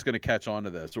 Someone's going to catch on to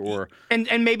this, or and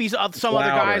maybe some other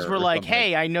guys were like,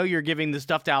 "Hey, I know you're giving the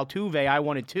stuff to Altuve. I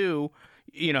want it too.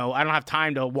 You know, I don't have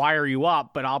time to wire you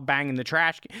up, but I'll bang in the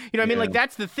trash can." You know what I mean? Like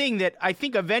that's the thing that I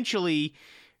think eventually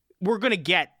we're going to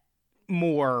get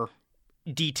more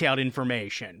detailed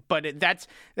information, but that's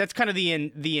kind of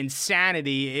the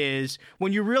insanity is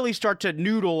when you really start to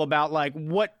noodle about like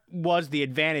what was the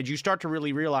advantage, you start to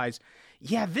really realize,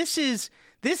 yeah, this is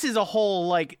a whole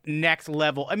like next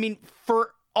level. I mean,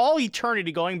 for all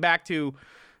eternity, going back to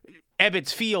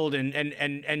Ebbets Field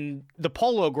and the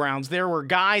Polo Grounds, there were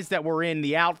guys that were in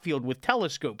the outfield with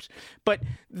telescopes, but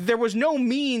there was no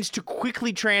means to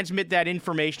quickly transmit that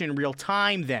information in real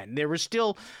time. Then there was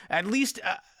still at least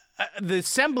the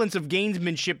semblance of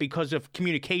gamesmanship because of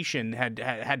communication had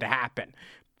to happen,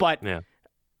 but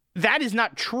that is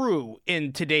not true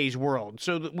in today's world.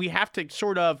 So we have to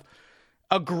sort of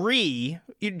agree,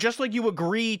 just like you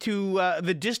agree to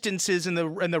the distances and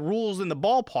the rules in the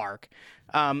ballpark.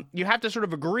 You have to sort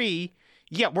of agree.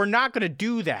 Yeah, we're not going to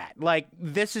do that. Like,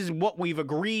 this is what we've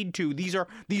agreed to. These are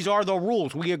the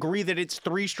rules. We agree that it's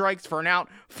 3 strikes for an out,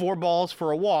 4 balls for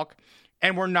a walk.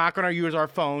 And we're not going to use our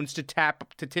phones to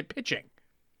tip pitching.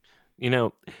 You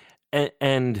know,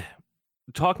 and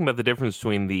talking about the difference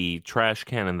between the trash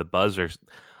can and the buzzers,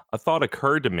 a thought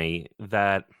occurred to me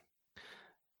that,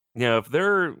 you know, if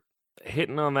they're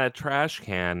hitting on that trash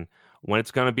can when it's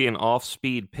going to be an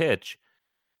off-speed pitch,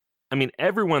 I mean,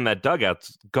 everyone in that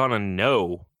dugout's going to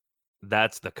know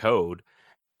that's the code,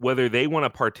 whether they want to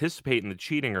participate in the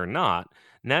cheating or not.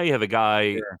 Now you have a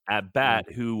guy at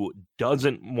bat who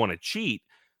doesn't want to cheat,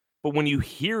 but when you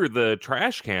hear the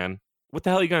trash can, what the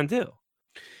hell are you going to do?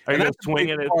 Are you going to swing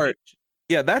it?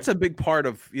 Yeah, that's a big part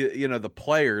of, you know, the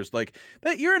players. Like,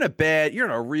 you're in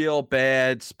a real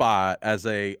bad spot as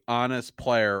a honest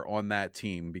player on that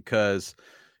team because,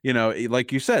 you know,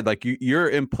 like you said, like you're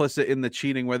implicit in the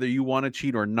cheating, whether you want to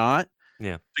cheat or not.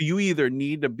 Yeah. So you either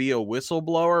need to be a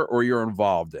whistleblower or you're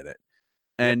involved in it.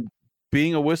 And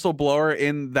being a whistleblower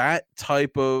in that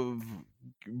type of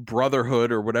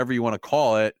brotherhood or whatever you want to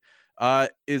call it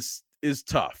is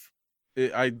tough.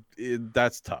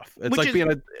 That's tough.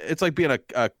 It's like being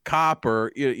a cop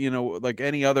or you know, like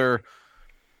any other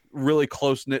really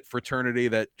close knit fraternity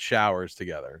that showers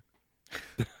together.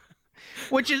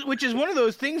 which is one of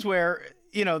those things where,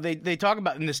 you know, they talk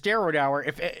about in the steroid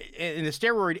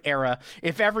era,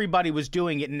 if everybody was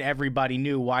doing it and everybody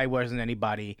knew, why wasn't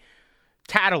anybody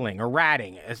tattling or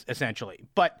ratting, essentially?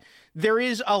 But there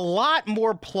is a lot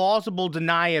more plausible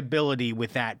deniability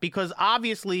with that because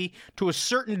obviously, to a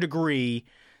certain degree,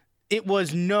 it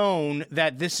was known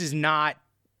that this is not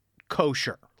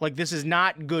kosher. Like, this is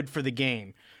not good for the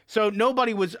game. So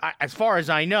nobody was, as far as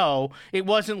I know, it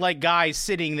wasn't like guys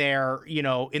sitting there, you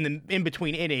know, in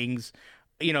between innings,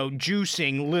 you know,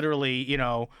 juicing literally, you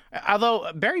know,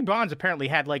 although Barry Bonds apparently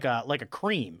had like a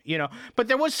cream, you know, but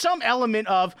there was some element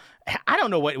of, I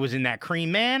don't know what was in that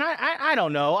cream, man. I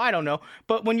don't know.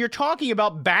 But when you're talking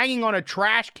about banging on a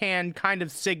trash can kind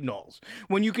of signals,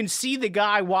 when you can see the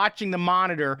guy watching the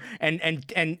monitor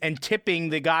and tipping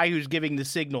the guy who's giving the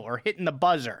signal or hitting the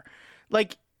buzzer,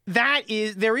 like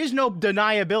there is no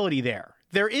deniability there.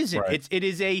 There isn't. Right. It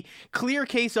is a clear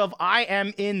case of I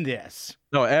am in this.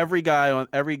 No, every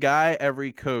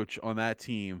coach on that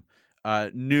team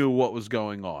knew what was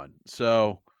going on.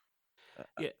 So,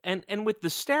 yeah, and with the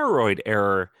steroid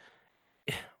era,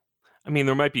 I mean,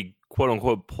 there might be quote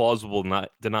unquote plausible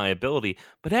deniability,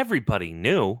 but everybody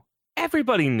knew.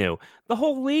 Everybody knew. The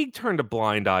whole league turned a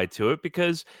blind eye to it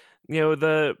because, you know,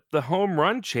 the home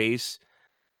run chase,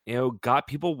 you know, got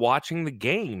people watching the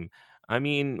game. I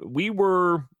mean, we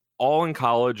were all in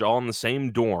college, all in the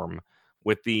same dorm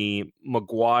with the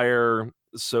McGuire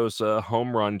Sosa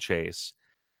home run chase.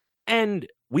 And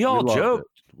we We all loved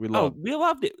joked. it. We loved we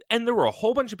loved it. And there were a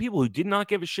whole bunch of people who did not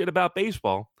give a shit about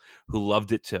baseball who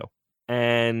loved it too.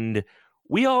 And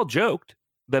we all joked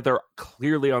that they're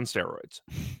clearly on steroids.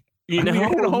 You know,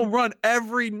 hit a home run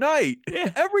every night.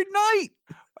 Yeah. Every night.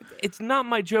 It's not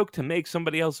my joke to make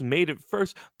somebody else made it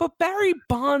first, but Barry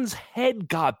Bonds' head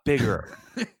got bigger.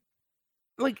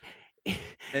 Like,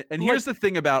 and here's the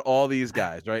thing about all these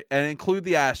guys, right? And include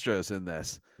the Astros in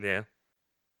this. Yeah.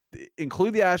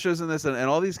 Include the Astros in this, and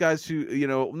all these guys who, you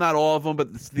know, not all of them,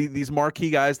 but these marquee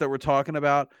guys that we're talking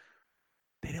about,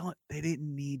 they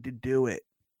didn't need to do it.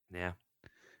 Yeah.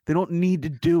 They don't need to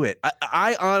do it.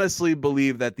 I honestly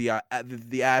believe that the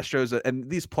Astros and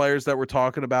these players that we're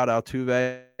talking about,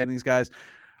 Altuve and these guys,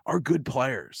 are good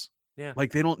players. Yeah.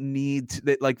 Like they don't need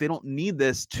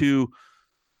this to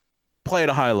play at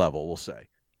a high level, we'll say.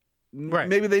 Right.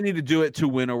 Maybe they need to do it to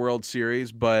win a World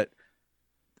Series, but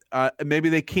maybe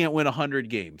they can't win 100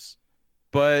 games.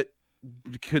 But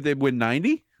could they win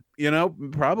 90? You know,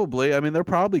 probably. I mean, they're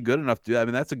probably good enough to do that. I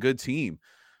mean, that's a good team.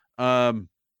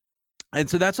 And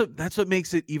so that's what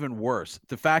makes it even worse.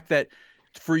 The fact that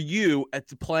for you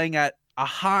playing at a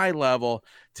high level,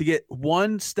 to get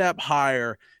one step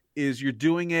higher is you're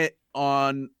doing it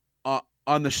on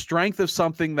the strength of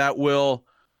something that will,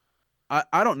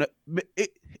 I don't know,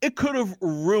 it could have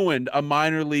ruined a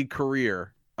minor league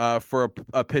career for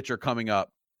a pitcher coming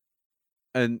up.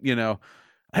 And, you know,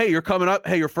 hey, you're coming up.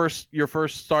 Hey, your first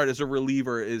start as a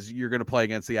reliever is you're going to play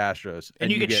against the Astros,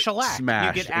 and you get shellacked.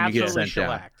 Smashed, you get absolutely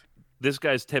shellacked. This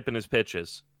guy's tipping his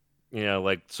pitches. You know,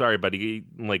 like, sorry, buddy.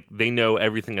 Like, they know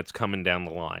everything that's coming down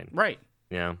the line. Right.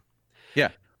 Yeah. Yeah.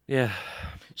 Yeah.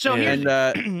 So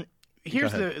yeah.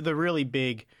 here's the really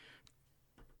big,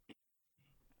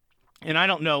 and I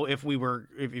don't know if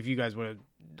if you guys want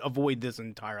to avoid this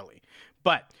entirely,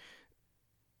 but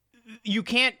you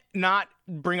can't not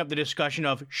bring up the discussion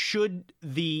of should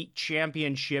the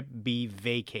championship be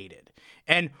vacated,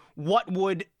 and what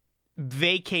would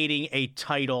vacating a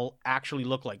title actually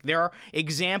look like. There are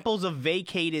examples of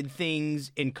vacated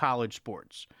things in college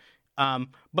sports.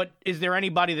 But is there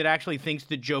anybody that actually thinks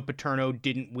that Joe Paterno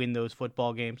didn't win those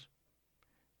football games?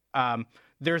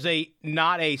 There's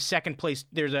not a second place.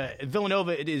 There's a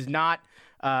Villanova. It is not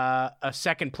a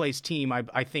second place team.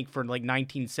 I think for like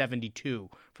 1972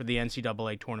 for the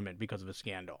NCAA tournament because of a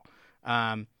scandal.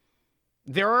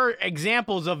 There are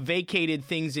examples of vacated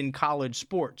things in college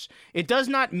sports. It does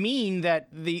not mean that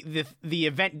the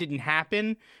event didn't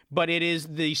happen, but it is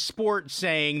the sport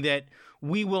saying that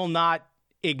we will not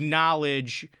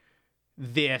acknowledge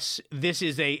this.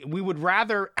 We would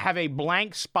rather have a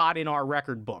blank spot in our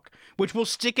record book, which will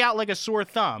stick out like a sore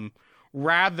thumb,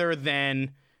 rather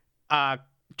than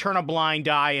turn a blind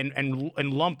eye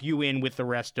and lump you in with the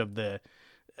rest of the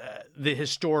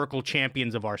historical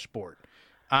champions of our sport.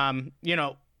 You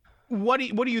know, what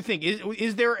do you think?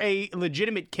 Is there a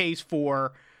legitimate case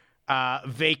for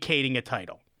vacating a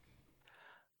title?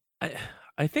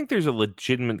 I think there's a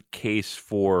legitimate case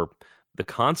for the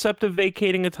concept of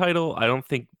vacating a title. I don't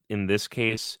think in this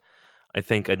case, I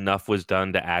think enough was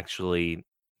done to actually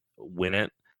win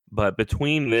it. But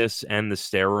between this and the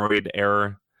steroid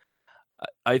era,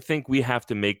 I think we have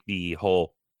to make the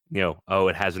whole,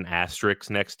 it has an asterisk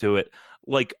next to it,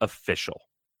 like official.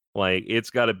 Like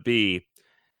it's got to be,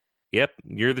 yep,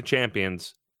 you're the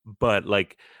champions, but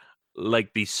like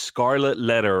the scarlet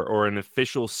letter or an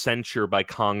official censure by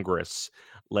Congress,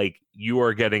 like you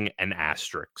are getting an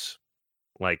asterisk.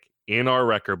 Like in our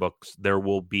record books, there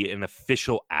will be an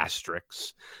official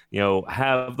asterisk.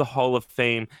 Have the Hall of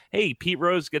Fame. Hey, Pete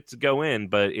Rose gets to go in,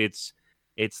 but it's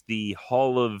the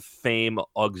Hall of Fame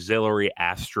auxiliary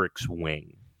asterisk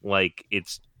wing. Like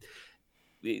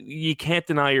you can't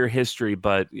deny your history,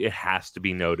 but it has to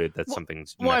be noted that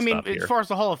something's messed up here. As far as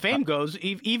the Hall of Fame goes,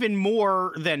 even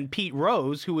more than Pete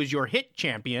Rose, who was your hit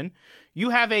champion, you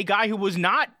have a guy who was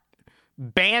not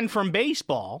banned from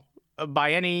baseball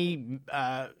by any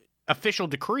official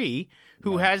decree,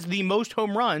 who has the most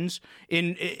home runs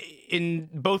in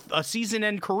both a season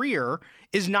and career,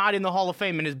 is not in the Hall of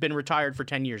Fame and has been retired for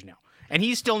 10 years now. And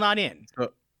he's still not in.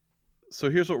 So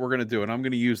here's what we're going to do, and I'm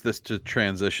going to use this to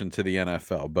transition to the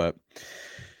NFL, but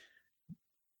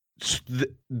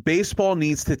baseball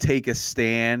needs to take a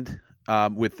stand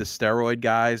with the steroid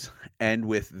guys and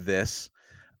with this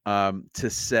to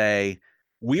say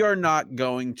we are not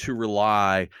going to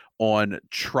rely on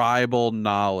tribal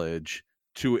knowledge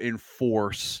to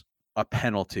enforce a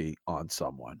penalty on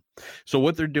someone. So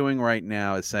what they're doing right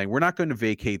now is saying we're not going to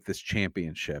vacate this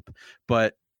championship,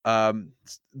 but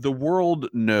the world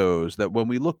knows that when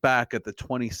we look back at the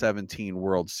 2017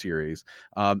 World Series,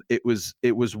 it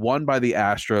was won by the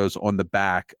Astros on the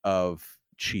back of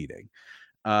cheating.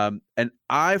 And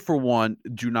I, for one,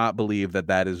 do not believe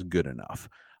that is good enough.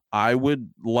 I would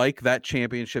like that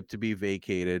championship to be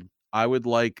vacated. I would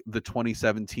like the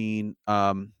 2017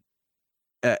 AL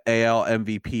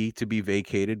MVP to be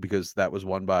vacated because that was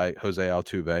won by Jose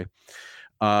Altuve.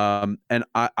 And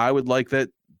I would like that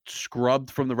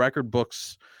scrubbed from the record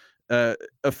books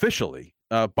officially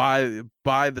by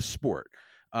the sport,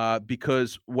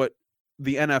 because what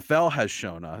the NFL has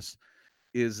shown us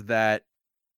is that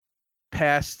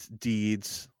past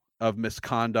deeds of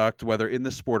misconduct, whether in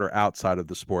the sport or outside of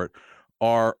the sport,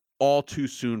 are all too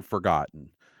soon forgotten,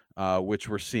 which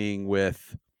we're seeing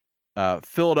with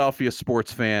Philadelphia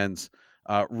sports fans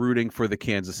rooting for the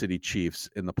Kansas City Chiefs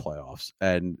in the playoffs,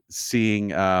 and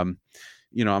seeing, I'm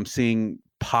seeing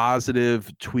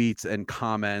positive tweets and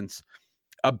comments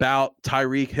about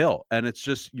Tyreek Hill. And it's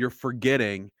just, you're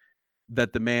forgetting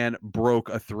that the man broke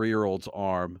a 3-year-old's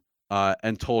arm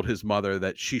and told his mother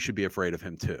that she should be afraid of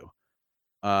him too.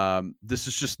 This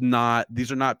is just not,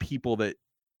 these are not people that,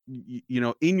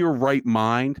 in your right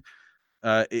mind,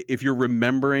 if you're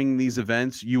remembering these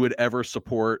events, you would ever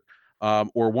support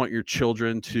or want your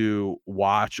children to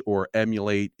watch or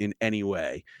emulate in any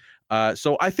way.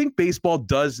 So I think baseball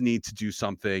does need to do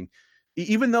something,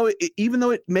 even though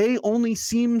it may only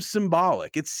seem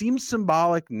symbolic. It seems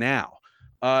symbolic now.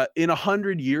 In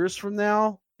 100 years from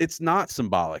now, it's not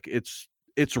symbolic. It's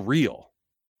real.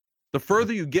 The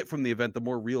further you get from the event, the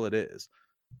more real it is.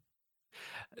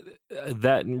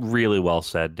 That really well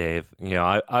said, Dave.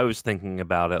 I was thinking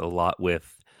about it a lot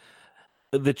with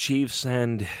the Chiefs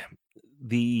and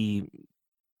the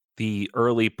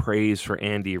early praise for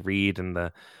Andy Reid and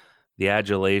the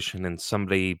adulation, and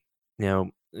somebody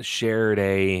shared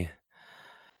a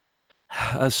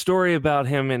story about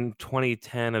him in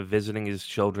 2010 of visiting his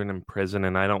children in prison.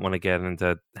 And I don't want to get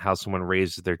into how someone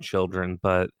raises their children,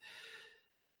 but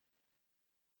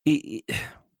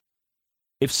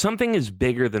if something is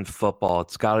bigger than football,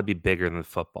 it's got to be bigger than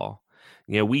football.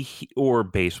 Or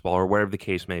baseball or whatever the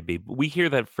case may be. But we hear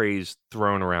that phrase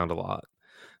thrown around a lot.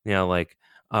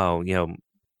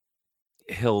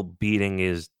 Hill beating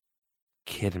his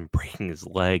kid and breaking his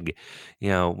leg.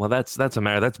 Well, that's a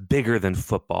matter that's bigger than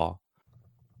football.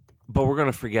 But we're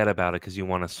going to forget about it because you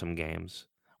won us some games.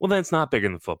 Well, then it's not bigger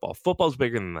than football. Football's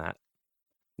bigger than that.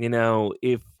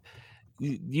 If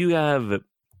you have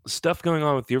stuff going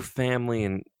on with your family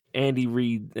and Andy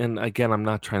Reid, and again, I'm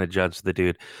not trying to judge the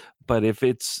dude, but if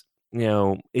it's,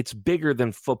 it's bigger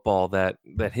than football that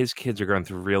his kids are going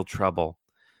through real trouble,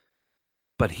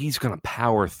 but he's going to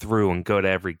power through and go to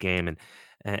every game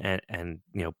and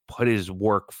put his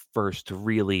work first to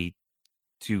really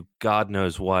to God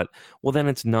knows what, well, then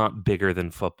it's not bigger than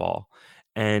football.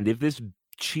 And if this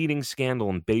cheating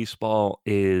scandal in baseball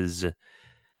is,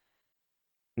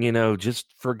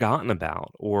 just forgotten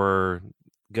about, or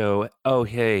go, oh,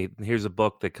 hey, here's a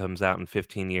book that comes out in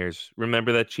 15 years.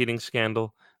 Remember that cheating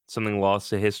scandal? Something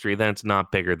lost to history. Then it's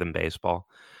not bigger than baseball.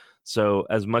 So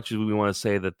as much as we want to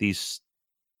say that these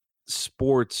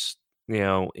sports,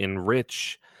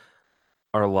 enrich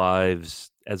our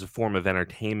lives as a form of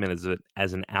entertainment,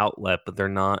 as an outlet, but they're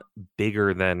not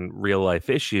bigger than real life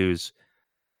issues.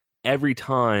 Every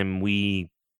time we,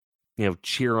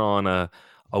 cheer on a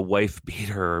wife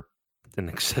beater, or an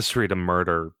accessory to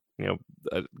murder,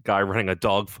 a guy running a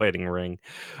dogfighting ring,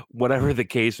 whatever the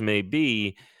case may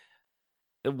be,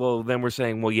 well, then we're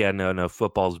saying, well, yeah, no,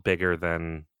 football's bigger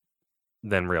than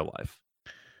real life.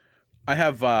 I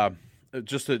have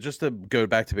just to go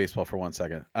back to baseball for 1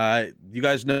 second. You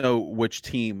guys know which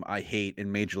team I hate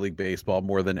in Major League Baseball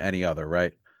more than any other,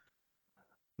 right?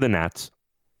 The Nats.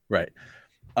 Right.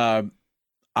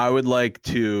 I would like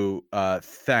to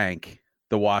thank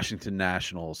the Washington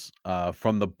Nationals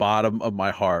from the bottom of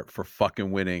my heart for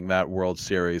fucking winning that World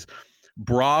Series.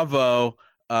 Bravo,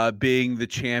 being the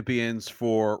champions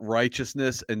for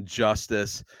righteousness and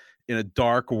justice in a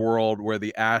dark world where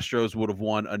the Astros would have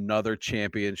won another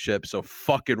championship. So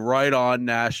fucking right on,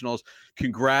 Nationals.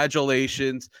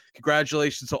 Congratulations.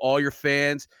 Congratulations to all your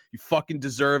fans. You fucking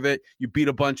deserve it. You beat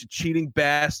a bunch of cheating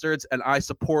bastards, and I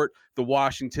support the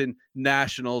Washington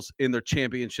Nationals in their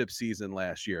championship season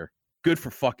last year. Good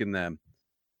for fucking them.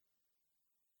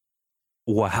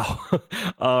 Wow.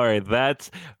 All right.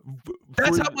 That's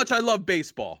how much I love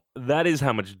baseball. That is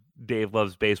how much Dave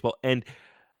loves baseball. And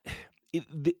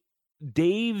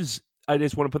Dave's, I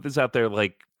just want to put this out there,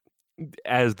 like,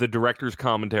 as the director's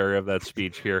commentary of that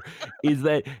speech here, is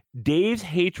that Dave's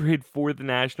hatred for the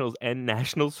Nationals and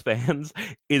Nationals fans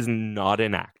is not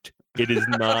an act. It is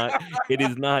not. It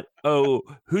is not. Oh,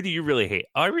 who do you really hate?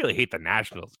 Oh, I really hate the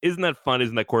Nationals. Isn't that fun?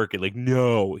 Isn't that quirky? Like,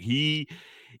 no, he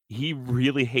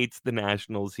really hates the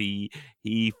Nationals. He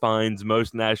finds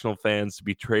most National fans to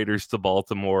be traitors to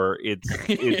Baltimore. It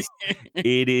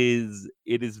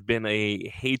has been a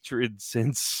hatred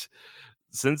since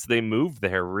they moved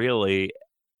there, really.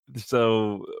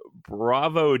 So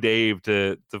bravo, Dave,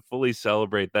 to fully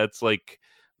celebrate. That's like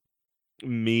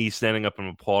me standing up and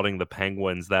applauding the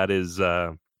Penguins. That is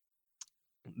saying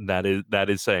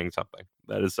something.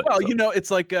 That is saying well, something.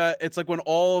 it's like when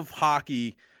all of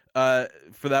hockey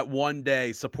for that one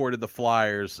day supported the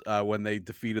Flyers when they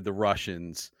defeated the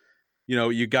Russians.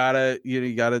 You gotta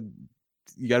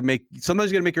make,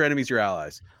 sometimes you gotta make your enemies your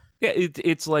allies. Yeah,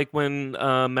 it's like when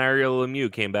Mario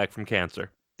Lemieux came back from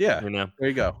cancer. Yeah, there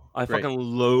you go. I Great. fucking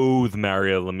loathe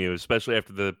Mario Lemieux, especially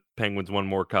after the Penguins won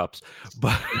more cups.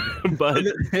 But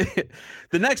the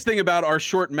next thing about our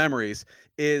short memories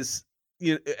is,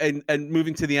 and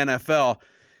moving to the NFL,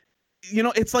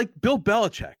 it's like Bill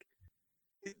Belichick.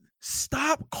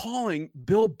 Stop calling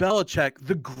Bill Belichick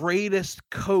the greatest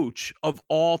coach of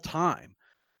all time.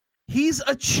 He's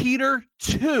a cheater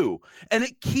too, and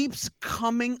it keeps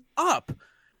coming up.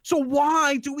 So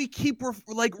why do we keep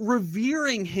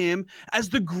revering him as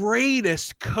the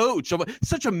greatest coach of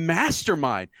such a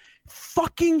mastermind?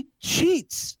 Fucking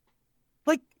cheats.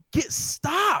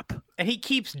 Stop. And he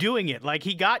keeps doing it. Like,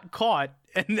 he got caught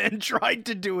and then tried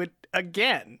to do it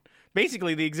again.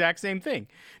 Basically the exact same thing.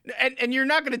 And you're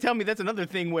not going to tell me that's another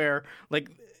thing where, like,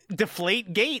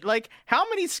 Deflate Gate, like, how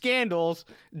many scandals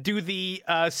do the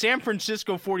San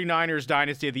Francisco 49ers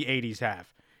dynasty of the 80s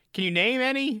have? Can you name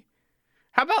any?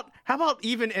 How about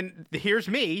even, and here's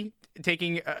me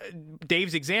taking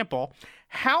Dave's example,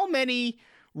 how many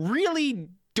really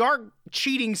dark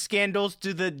cheating scandals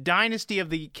do the dynasty of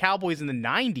the Cowboys in the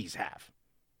 90s have?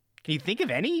 Can you think of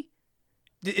any?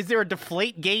 Is there a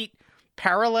Deflate Gate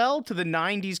parallel to the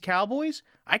 90s Cowboys?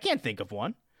 I can't think of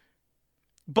one.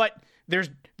 But there's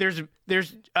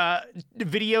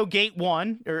Video Gate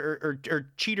 1 or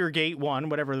Cheater Gate 1,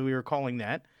 whatever we were calling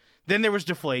that. Then there was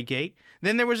Deflate Gate.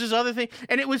 Then there was this other thing,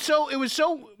 and it was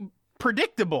so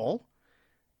predictable,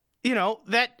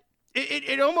 that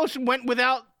it almost went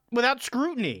without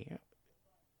scrutiny.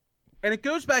 And it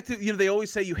goes back to, they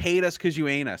always say you hate us because you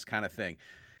ain't us kind of thing.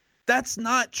 That's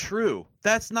not true.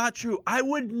 That's not true. I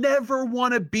would never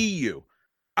want to be you.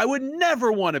 I would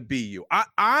never want to be you.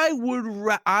 I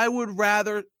would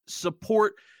rather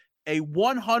support a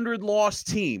 100-loss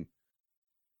team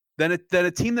than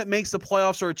a team that makes the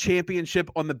playoffs or a championship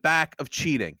on the back of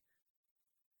cheating.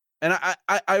 And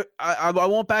I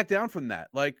won't back down from that.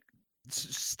 Like,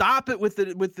 stop it with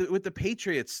the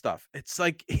Patriots stuff. It's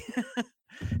like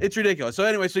it's ridiculous. So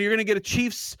anyway, so you're gonna get a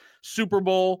Chiefs Super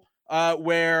Bowl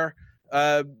where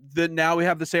now we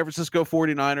have the San Francisco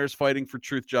 49ers fighting for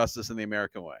truth, justice, and the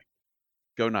American way.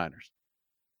 Go Niners.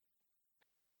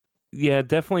 Yeah,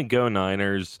 definitely go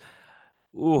Niners.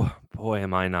 Ooh, boy,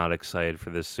 am I not excited for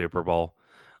this Super Bowl.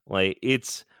 Like,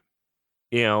 it's,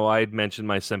 I'd mentioned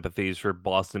my sympathies for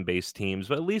Boston-based teams,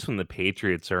 but at least when the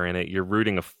Patriots are in it, you're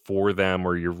rooting for them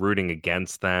or you're rooting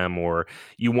against them, or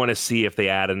you want to see if they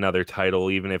add another title,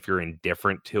 even if you're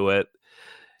indifferent to it.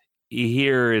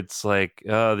 Here, it's like,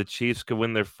 the Chiefs could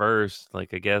win their first.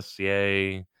 Like, I guess,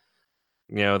 yay.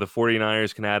 The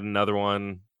 49ers can add another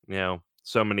one,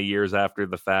 so many years after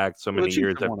the fact, so many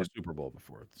years after won a Super Bowl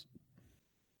before.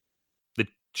 The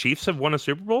Chiefs have won a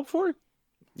Super Bowl before?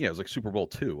 Yeah, it was like Super Bowl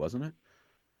II, wasn't it?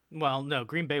 Well, no,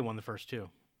 Green Bay won the first two.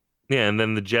 Yeah, and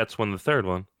then the Jets won the third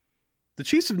one. The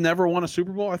Chiefs have never won a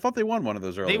Super Bowl? I thought they won one of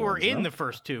those early They were ones, in the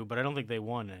first two, but I don't think they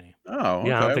won any. Oh, okay.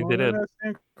 Yeah, I don't think they did. I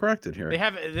stand corrected here. They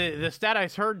have the stat I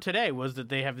heard today was that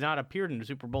they have not appeared in a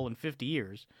Super Bowl in 50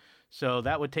 years. So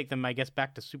that would take them, I guess,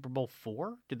 back to Super Bowl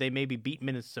 4. Did they maybe beat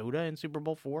Minnesota in Super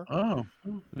Bowl 4? Oh,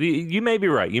 You may be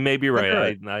right. You may be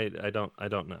right. I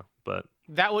don't know, but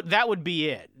that would be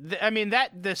it. I mean,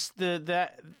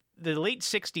 the late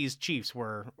 60s Chiefs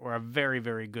were a very,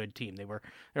 very good team. They're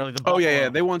like the Buffalo. Oh yeah,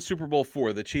 they won Super Bowl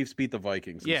 4. The Chiefs beat the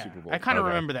Vikings in Super Bowl. I kind of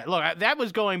remember that. Look, that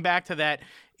was going back to that.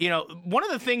 One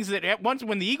of the things that once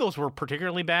when the Eagles were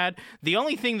particularly bad, the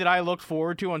only thing that I looked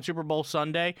forward to on Super Bowl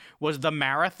Sunday was the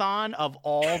marathon of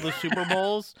all the Super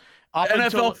Bowls.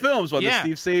 NFL films on the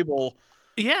Steve Sable.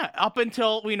 Yeah, up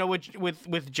until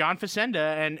with John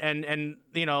Facenda and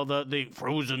the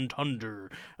frozen tundra,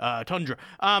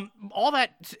 all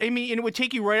that. I mean, and it would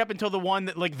take you right up until the one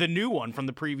that, like, the new one from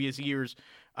the previous years,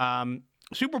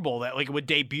 Super Bowl that like would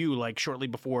debut like shortly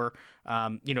before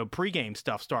pregame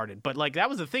stuff started. But like that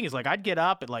was the thing, is like I'd get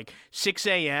up at like 6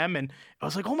 a.m. and I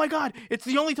was like, oh my God, it's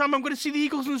the only time I'm going to see the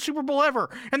Eagles in the Super Bowl ever,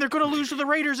 and they're going to lose to the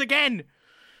Raiders again.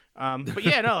 But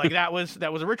yeah, no, like that was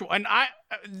a ritual. And I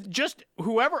just,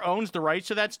 whoever owns the rights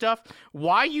to that stuff,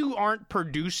 why you aren't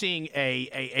producing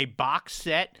a box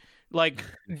set like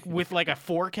with like a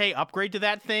 4K upgrade to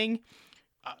that thing,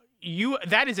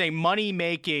 that is a money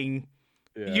making.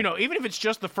 Yeah. Even if it's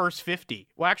just the first 50.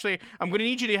 Well, actually, I'm going to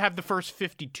need you to have the first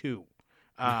 52.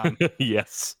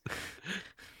 Yes.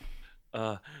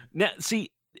 Now,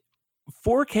 see,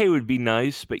 4K would be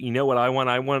nice, but you know what I want?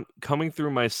 I want, coming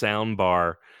through my sound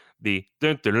bar, the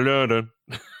dun, dun, dun, dun, dun.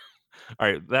 All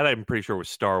right, that I'm pretty sure was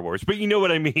Star Wars, but you know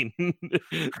what I mean.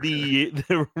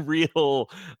 the real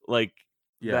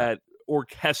that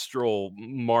orchestral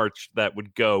march that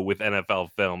would go with NFL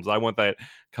films. I want that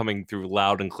coming through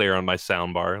loud and clear on my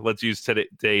soundbar. Let's use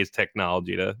today's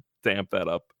technology to amp that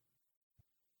up.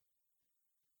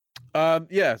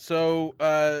 Yeah. So,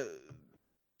 all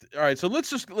right. So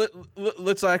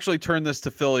let's actually turn this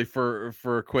to Philly for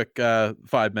a quick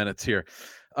 5 minutes here.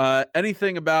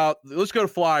 Anything about? Let's go to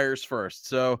Flyers first.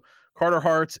 So Carter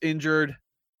Hart's injured.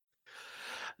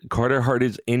 Carter Hart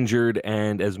is injured,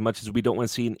 and as much as we don't want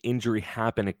to see an injury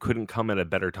happen, it couldn't come at a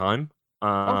better time.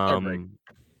 All-Star break.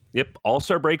 Yep,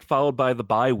 All-Star break followed by the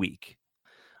bye week,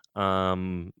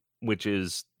 which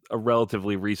is a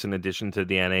relatively recent addition to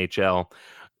the NHL.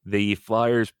 The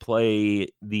Flyers play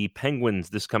the Penguins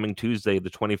this coming Tuesday,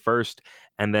 the 21st,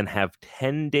 and then have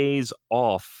 10 days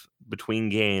off between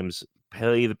games.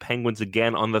 Play the Penguins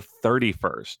again on the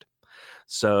 31st.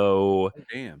 So,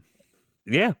 damn.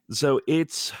 Yeah, so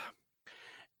it's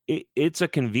a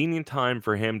convenient time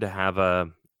for him to have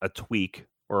a tweak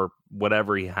or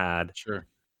whatever he had. Sure.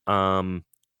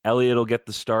 Elliott will get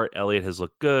the start. Elliott has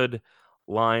looked good.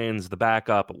 Lyons, the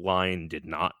backup. Lyon did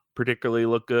not particularly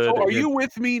look good. So are you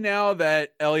with me now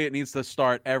that Elliott needs to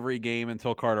start every game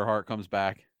until Carter Hart comes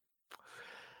back?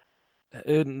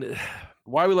 And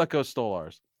why we let go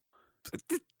Stolarz?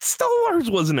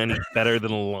 Stolarz wasn't any better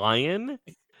than Lyon.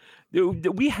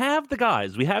 We have the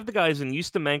guys. We have the guys in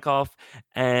Justin Mankoff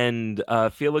and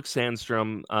Felix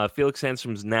Sandstrom. Felix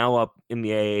Sandstrom's now up in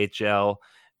the AHL.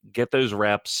 Get those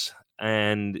reps.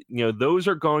 And, those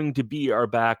are going to be our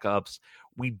backups.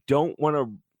 We don't want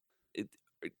to...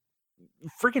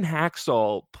 Freaking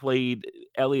Hacksaw played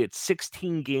Elliott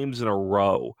 16 games in a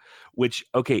row, which,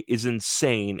 okay, is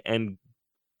insane and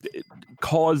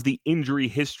caused the injury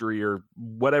history or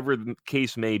whatever the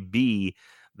case may be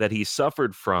that he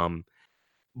suffered from.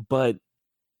 But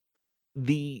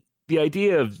the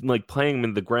idea of playing him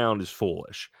in the ground is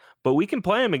foolish. But we can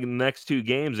play him in the next 2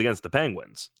 games against the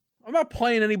Penguins. I'm not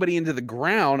playing anybody into the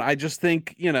ground. I just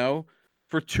think,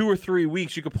 for 2 or 3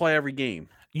 weeks you could play every game.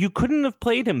 You couldn't have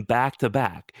played him back to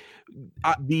back.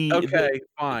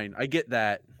 Fine. I get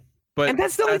that. And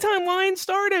that's the only time Lyon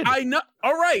started. I know.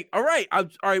 All right. All right.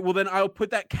 Well, then I'll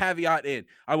put that caveat in.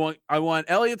 I want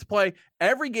Elliott to play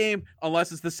every game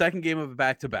unless it's the second game of a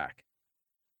back-to-back.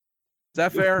 Is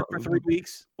that fair for 3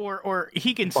 weeks? Or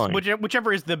he can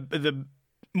whichever is the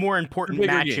more important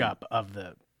matchup of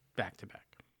the back-to-back.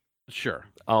 Sure,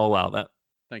 I'll allow that.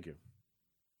 Thank you.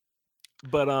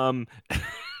 But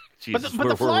Jesus, but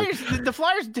the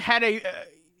Flyers had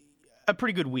a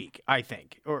pretty good week, I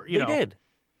think. Or they did.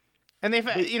 And they've,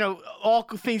 all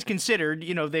things considered,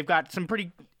 they've got some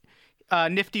pretty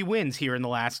nifty wins here in the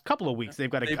last couple of weeks. They've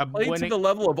got a win to the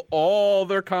level of all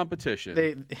their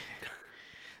competition.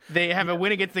 They have a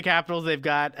win against the Capitals. They've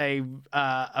got a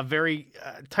very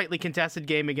tightly contested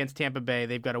game against Tampa Bay.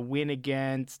 They've got a win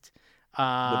against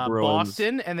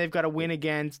Boston, and they've got a win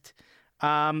against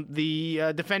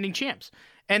the defending champs.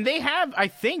 And they have, I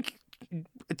think, and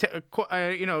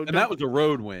that was a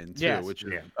road win too, yes, which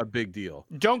is a big deal.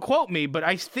 Don't quote me, but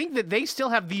I think that they still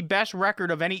have the best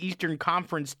record of any Eastern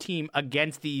Conference team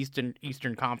against the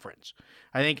Eastern Conference.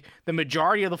 I think the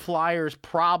majority of the Flyers'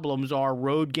 problems are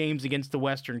road games against the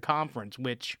Western Conference,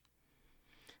 which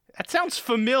that sounds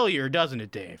familiar, doesn't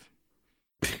it, Dave?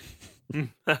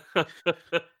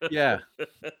 Yeah,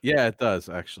 it does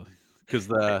actually. Because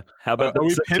how about are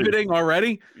we pivoting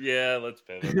already? Yeah, let's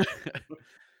pivot.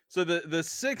 So the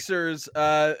Sixers,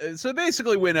 so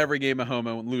basically win every game at home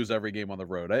and lose every game on the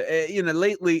road.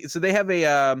 Lately, so they have a,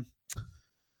 I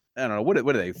don't know, what are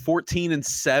they,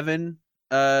 14-7,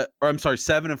 or I'm sorry,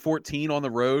 7-14 on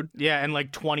the road. Yeah, and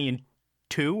 20-2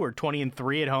 or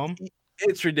 20-3 at home.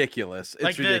 It's ridiculous.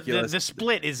 It's ridiculous. The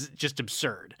split is just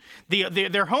absurd.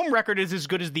 Their home record is as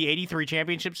good as the '83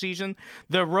 championship season.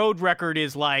 The road record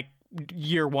is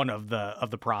year one of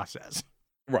the process.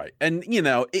 Right. And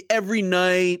every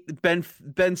night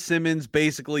Ben Simmons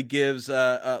basically gives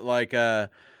like a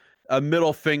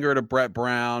middle finger to Brett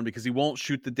Brown because he won't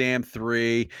shoot the damn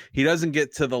three. He doesn't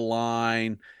get to the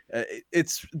line.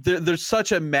 There's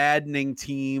such a maddening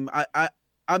team.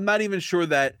 I'm not even sure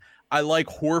that I like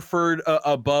Horford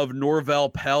above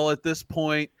Norvel Pell at this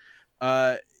point.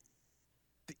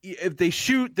 If they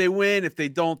shoot, they win. If they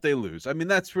don't, they lose. I mean,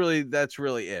 that's really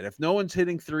it. If no one's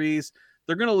hitting threes,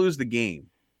 they're going to lose the game.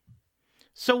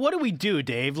 So what do we do,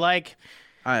 Dave? Like,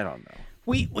 I don't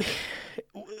know.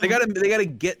 They gotta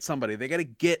get somebody. They gotta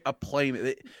get a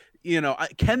play.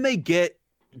 Can they get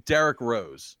Derrick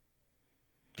Rose?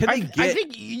 I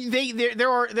think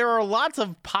there are lots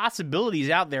of possibilities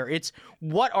out there. It's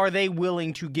what are they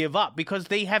willing to give up, because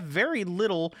they have very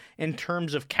little in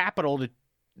terms of capital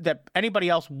that anybody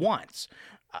else wants.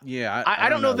 Yeah, I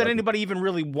don't know that anybody even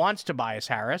really wants Tobias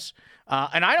Harris,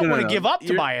 and I don't want to give up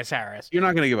Tobias Harris. You're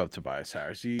not going to give up Tobias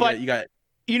Harris. You got.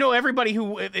 Everybody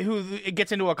who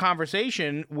gets into a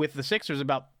conversation with the Sixers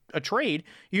about a trade,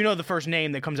 the first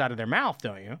name that comes out of their mouth,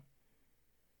 don't you?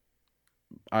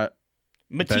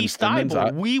 Matisse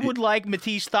Thybulle. We would like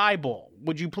Matisse Thybulle.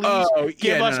 Would you please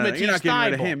give us Matisse You're not getting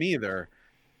rid of Thybulle? him either.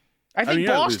 I think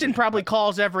Boston probably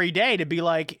calls every day to be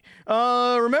like,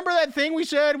 remember that thing we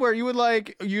said where you would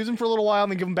like use him for a little while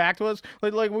and then give him back to us?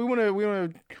 Like we want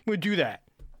to do that.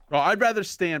 Well, I'd rather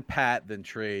stand pat than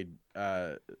trade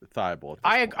Thybulle.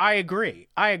 I agree.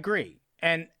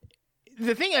 And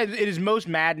the thing that is most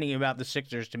maddening about the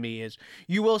Sixers to me is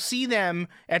you will see them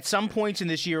at some points in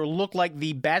this year look like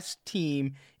the best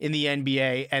team in the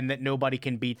NBA and that nobody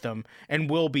can beat them and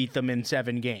will beat them in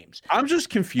 7 games. I'm just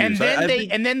confused.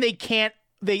 And then they can't.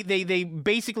 They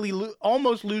basically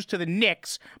almost lose to the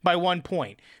Knicks by 1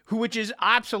 point, which is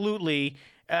absolutely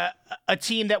a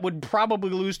team that would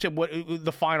probably lose to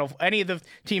any of the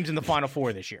teams in the Final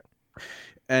Four this year.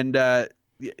 And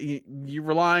you're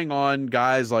relying on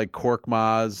guys like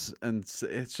Korkmaz, and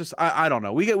it's just I don't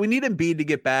know. We need Embiid to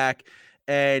get back,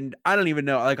 and I don't even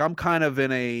know. Like I'm kind of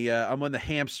in I'm on the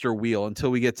hamster wheel until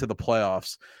we get to the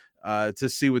playoffs to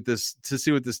see what this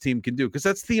team can do, because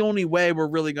that's the only way we're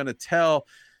really going to tell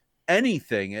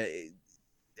anything.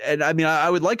 And I mean, I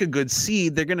would like a good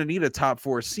seed. They're going to need a top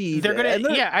 4 seed.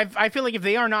 I feel like if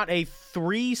they are not a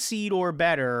 3 seed or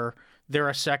better, they're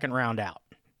a second round out.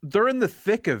 They're in the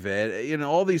thick of it.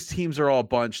 All these teams are all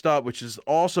bunched up, which is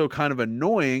also kind of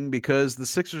annoying because the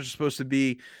Sixers are supposed to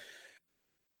be,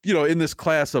 in this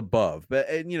class above. But,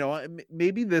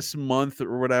 maybe this month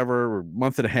or whatever, or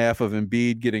month and a half of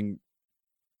Embiid getting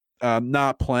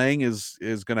not playing is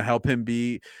going to help him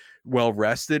be well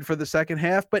rested for the second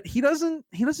half. But he doesn't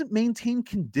maintain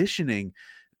conditioning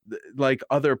like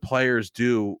other players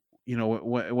do,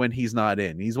 when he's not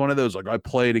in. He's one of those, like, I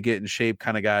play to get in shape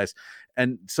kind of guys.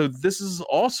 And so this is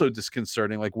also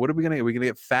disconcerting. Like, what are we going to get? Are we going to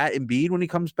get fat Embiid when he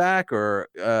comes back, or,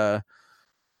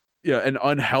 an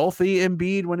unhealthy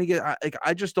Embiid when he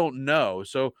I just don't know.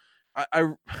 So I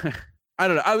I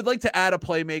don't know. I would like to add a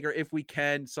playmaker if we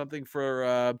can, something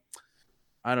for,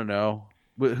 I don't know.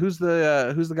 Who's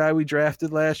the guy we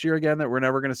drafted last year again that we're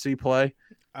never going to see play?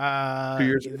 2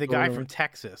 years the guy from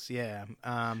Texas. Yeah.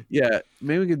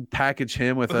 Maybe we could package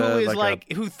him with who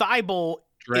Thybulle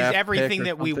is everything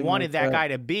that we wanted that guy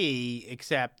to be,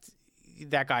 except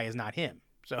that guy is not him.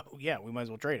 So yeah, we might as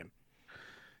well trade him.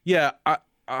 Yeah, I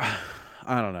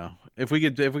don't know if we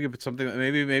could put something.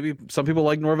 Maybe some people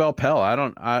like Norvel Pell. I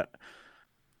don't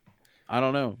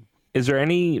know. Is there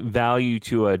any value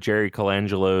to Jerry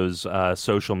Colangelo's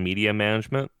social media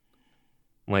management?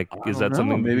 Like, is that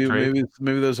something?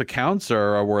 Maybe those accounts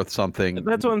are worth something.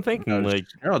 That's what I'm thinking.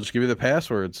 I'll just give you the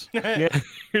passwords. Yeah,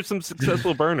 here's some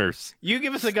successful burners. You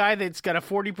give us a guy that's got a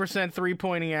 40%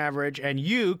 3-pointing average, and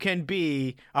you can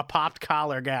be a popped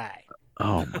collar guy.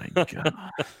 Oh my god!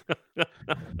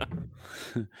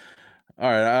 All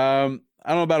right, I don't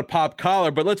know about a pop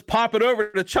collar, but let's pop it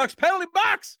over to Chuck's penalty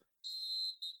box.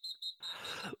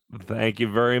 Thank you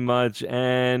very much.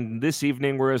 And this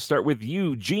evening, we're going to start with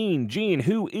you, Gene. Gene,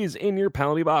 who is in your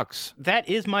penalty box? That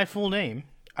is my full name.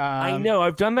 I know.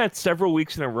 I've done that several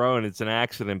weeks in a row, and it's an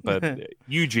accident. But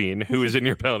Eugene, who is in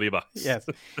your penalty box? Yes.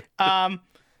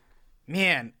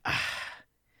 Man,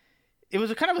 it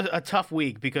was kind of a tough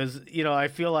week because, I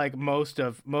feel like most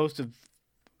of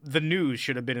the news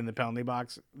should have been in the penalty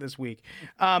box this week.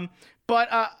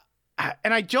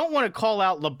 And I don't want to call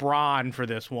out LeBron for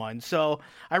this one. So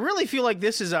I really feel like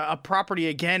this is a property,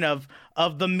 again, of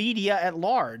the media at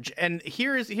large. And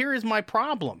here is my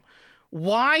problem.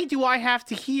 Why do I have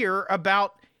to hear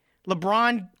about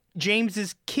LeBron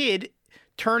James's kid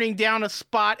turning down a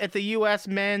spot at the U.S.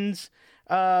 men's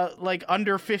like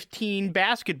under 15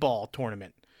 basketball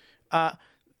tournament.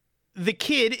 The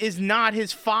kid is not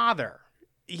his father.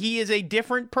 He is a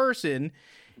different person.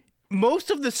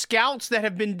 Most of the scouts that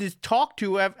have been talked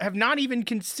to have not even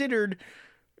considered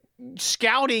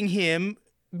scouting him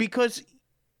because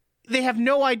they have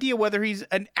no idea whether he's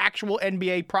an actual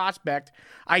NBA prospect.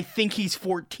 I think he's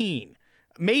 14,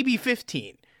 maybe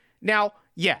 15. Now,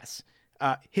 yes,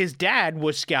 his dad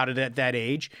was scouted at that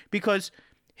age because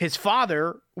his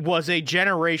father was a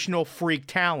generational freak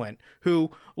talent who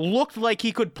looked like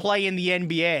he could play in the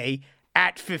NBA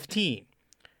at 15.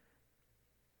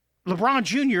 LeBron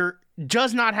Jr.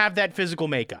 does not have that physical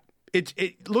makeup.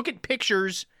 Look at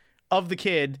pictures of the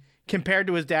kid compared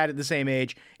to his dad at the same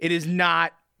age. It is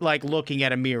not like looking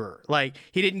at a mirror. Like,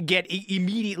 he didn't get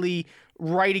immediately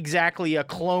right exactly a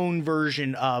clone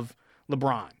version of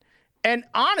LeBron. And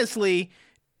honestly,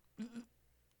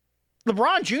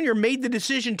 LeBron Jr. made the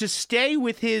decision to stay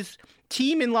with his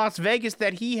team in Las Vegas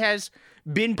that he has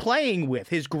been playing with,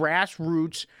 his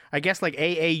grassroots, I guess like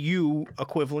AAU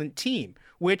equivalent team,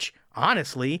 which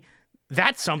honestly,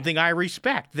 that's something I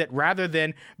respect, that rather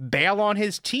than bail on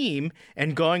his team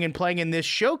and going and playing in this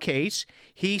showcase,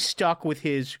 he stuck with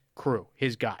his crew,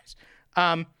 his guys.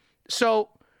 So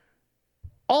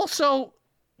also,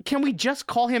 can we just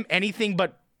call him anything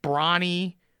but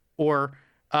Bronny? Or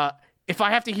if I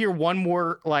have to hear one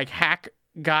more like hack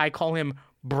guy call him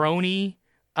Brony,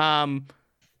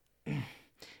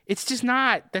 it's just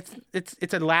not,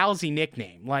 it's a lousy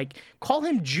nickname. Like, call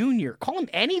him Junior, call him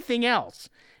anything else.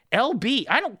 LB,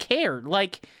 I don't care.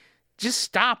 Like, just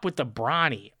stop with the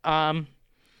Bronny.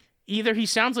 Either he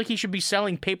sounds like he should be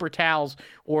selling paper towels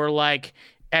or like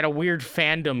at a weird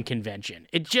fandom convention.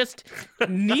 It just,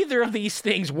 neither of these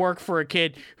things work for a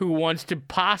kid who wants to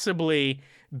possibly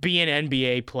be an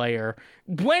NBA player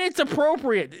when it's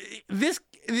appropriate.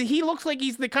 He looks like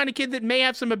he's the kind of kid that may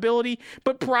have some ability,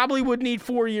 but probably would need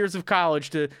 4 years of college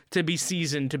to be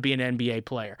seasoned to be an NBA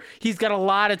player. He's got a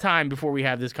lot of time before we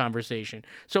have this conversation.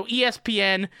 So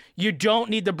ESPN, you don't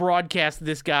need to broadcast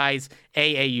this guy's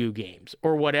AAU games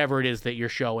or whatever it is that you're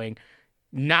showing.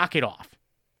 Knock it off.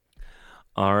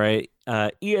 All right.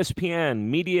 ESPN,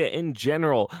 media in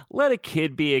general, let a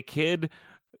kid be a kid.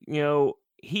 You know,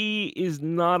 he is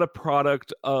not a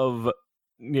product of,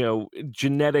 you know,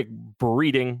 genetic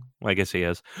breeding. I guess he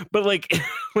is, but like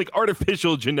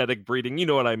artificial genetic breeding, you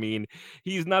know what I mean?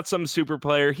 He's not some super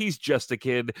player. He's just a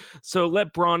kid. So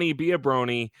let Bronny be a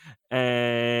brony,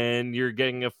 and you're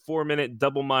getting a 4-minute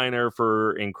double minor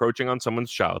for encroaching on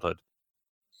someone's childhood.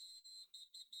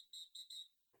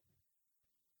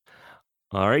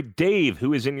 All right, Dave,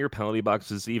 who is in your penalty box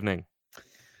this evening?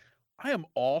 I am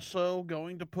also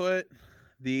going to put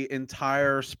the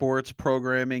entire sports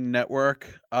programming network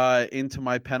into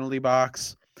my penalty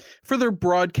box for their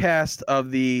broadcast of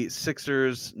the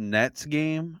Sixers Nets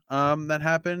game that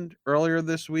happened earlier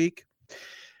this week.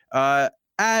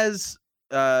 As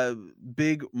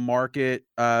big market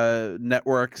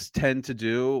networks tend to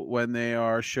do when they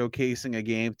are showcasing a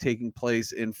game taking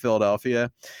place in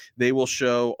Philadelphia, they will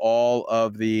show all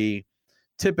of the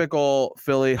typical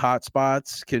Philly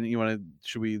hotspots.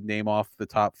 Should we name off the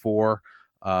top 4?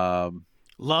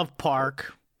 Love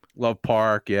Park. Love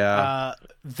Park, yeah.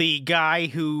 The guy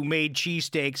who made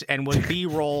cheesesteaks and was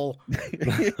B-roll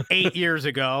 8 years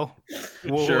ago,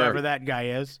 whoever that guy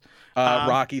is.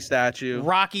 Rocky statue.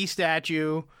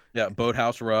 Yeah,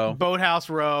 Boathouse Row. What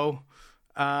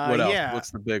else? Yeah.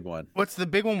 What's the big one? What's the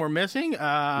big one we're missing?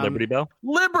 Liberty Bell.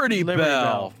 Liberty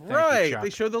Bell. Right. You, they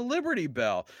showed the Liberty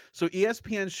Bell. So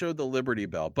ESPN showed the Liberty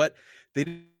Bell, but they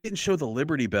didn't show the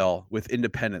Liberty Bell with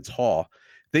Independence Hall.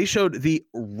 They showed the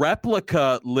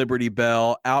replica Liberty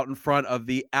Bell out in front of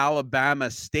the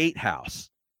Alabama State House.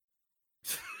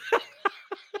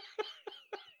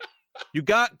 You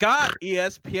got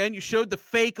ESPN. You showed the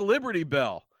fake Liberty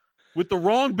Bell with the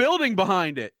wrong building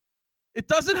behind it. It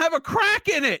doesn't have a crack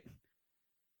in it.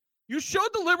 You showed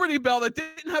the Liberty Bell that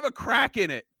didn't have a crack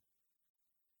in it.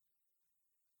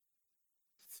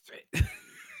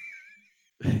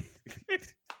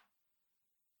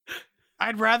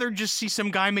 I'd rather just see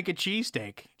some guy make a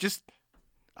cheesesteak.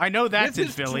 I know that's in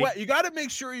Philly. You got to make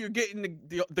sure you're getting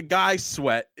the guy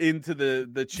sweat into the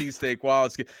cheesesteak while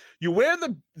it's. You wear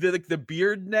the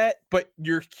beard net, but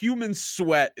your human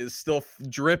sweat is still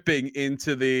dripping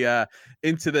into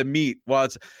the meat while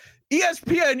it's.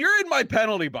 ESPN, you're in my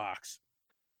penalty box.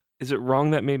 Is it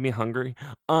wrong that made me hungry?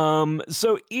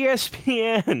 So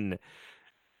ESPN,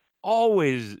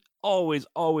 always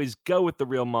go with the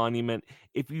real monument.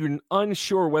 If you're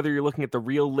unsure whether you're looking at the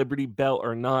real Liberty Bell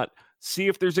or not, see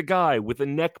if there's a guy with a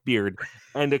neck beard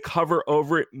and a cover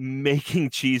over it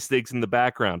making cheesesteaks in the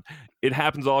background. It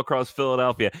happens all across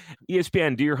Philadelphia.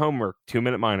 ESPN, do your homework.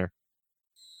 2-minute minor.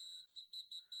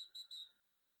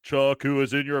 Chuck, who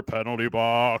is in your penalty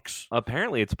box?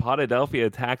 Apparently, it's Potadelphia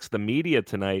attacks the media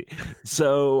tonight.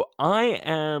 So I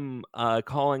am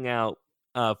calling out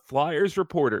Flyers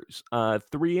reporters,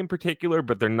 3 in particular,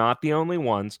 but they're not the only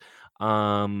ones.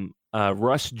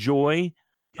 Russ Joy,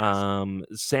 Sam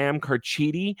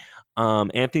Carchidi,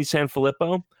 Anthony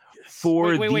Sanfilippo.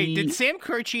 For wait. Did Sam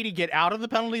Carchidi get out of the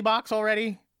penalty box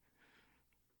already?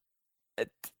 They're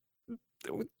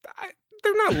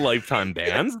not lifetime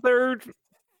bans.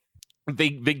 They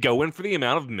go in for the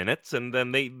amount of minutes, and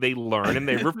then they learn and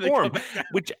they reform,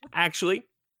 which actually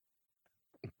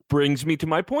brings me to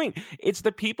my point. It's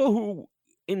the people who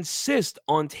insist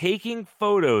on taking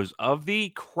photos of the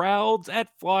crowds at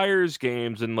Flyers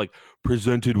games and like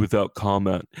presented without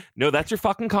comment. No, that's your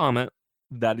fucking comment.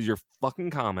 That is your fucking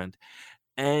comment.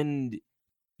 And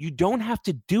you don't have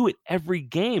to do it every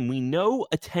game. We know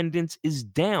attendance is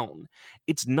down.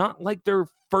 It's not like they're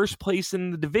first place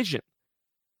in the division.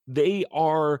 They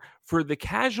are, for the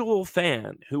casual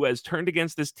fan who has turned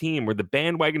against this team, or the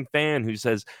bandwagon fan who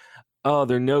says, oh,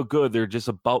 they're no good, they're just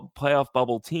a playoff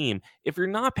bubble team. If you're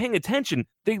not paying attention,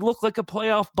 they look like a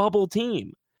playoff bubble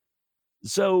team.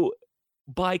 So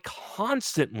by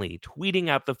constantly tweeting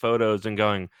out the photos and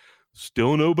going,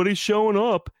 still nobody's showing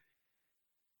up,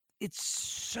 it's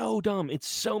so dumb. It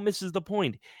so misses the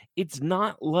point. It's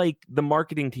not like the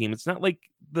marketing team. It's not like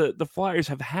the Flyers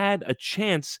have had a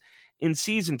chance in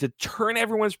season to turn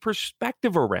everyone's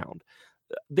perspective around.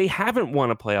 They haven't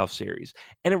won a playoff series.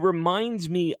 And it reminds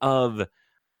me of,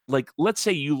 like, let's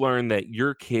say you learn that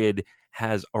your kid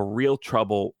has a real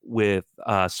trouble with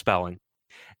spelling.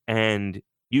 And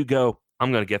you go,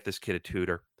 I'm going to get this kid a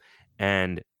tutor.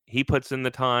 And he puts in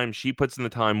the time, she puts in the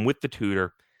time with the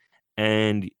tutor.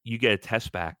 And you get a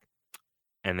test back.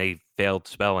 And they failed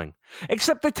spelling.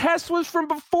 Except the test was from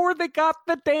before they got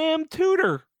the damn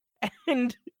tutor.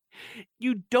 And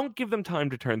you don't give them time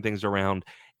to turn things around.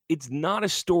 It's not a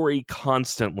story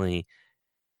constantly.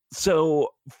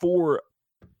 So for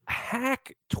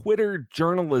hack Twitter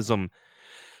journalism,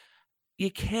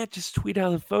 you can't just tweet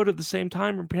out a photo at the same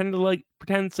time and pretend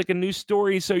it's like a new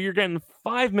story. So you're getting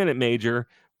 5-minute major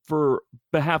for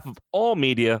behalf of all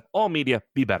media. All media,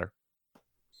 be better.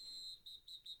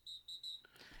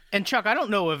 And Chuck, I don't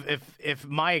know if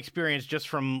my experience just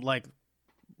from like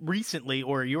recently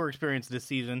or your experience this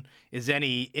season is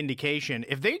any indication.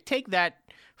 If they take that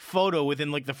photo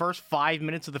within like the first 5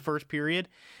 minutes of the first period,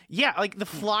 yeah, like the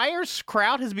Flyers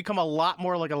crowd has become a lot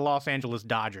more like a Los Angeles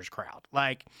Dodgers crowd.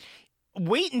 Like,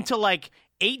 wait until like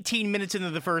 18 minutes into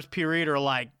the first period or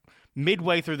like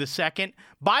midway through the second.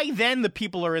 By then, the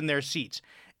people are in their seats.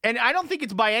 And I don't think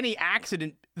it's by any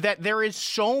accident that there is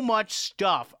so much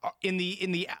stuff in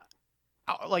the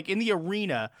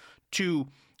arena to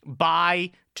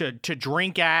buy, to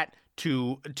drink at,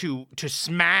 to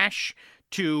smash,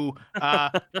 to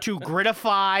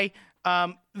gritify.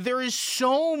 There is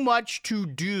so much to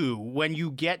do when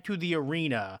you get to the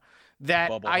arena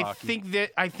that I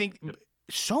think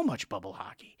so much bubble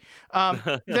hockey.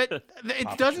 That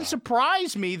it doesn't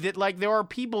surprise me that like there are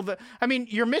people that, I mean,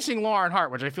 you're missing Lauren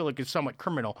Hart, which I feel like is somewhat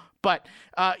criminal, but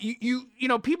you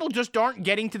know, people just aren't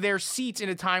getting to their seats in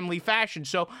a timely fashion.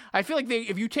 So I feel like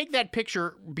if you take that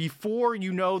picture before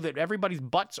you know that everybody's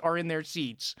butts are in their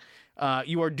seats,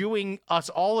 you are doing us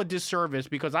all a disservice,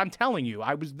 because I'm telling you,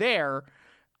 I was there.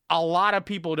 A lot of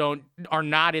people are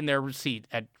not in their seat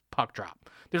at puck drop.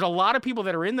 There's a lot of people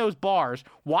that are in those bars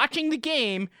watching the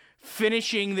game,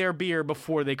 finishing their beer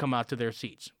before they come out to their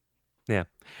seats. Yeah.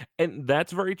 And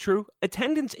that's very true.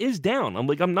 Attendance is down.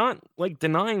 I'm not like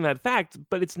denying that fact,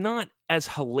 but it's not as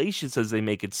hellacious as they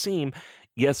make it seem.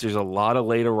 Yes, there's a lot of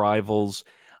late arrivals.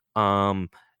 You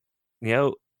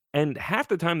know, and half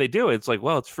the time they do it, it's like,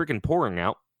 well, it's freaking pouring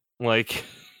out. Like,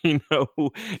 you know,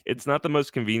 it's not the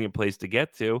most convenient place to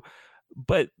get to.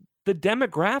 But the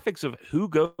demographics of who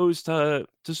goes to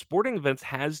sporting events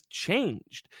has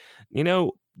changed. You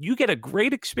know, you get a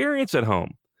great experience at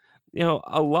home. You know,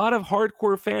 a lot of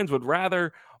hardcore fans would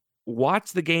rather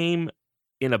watch the game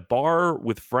in a bar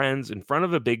with friends in front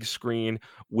of a big screen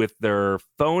with their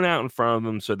phone out in front of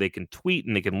them so they can tweet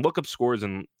and they can look up scores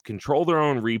and control their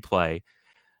own replay.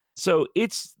 So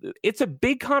it's a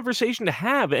big conversation to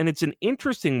have, and it's an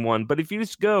interesting one. But if you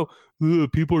just go,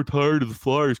 people are tired of the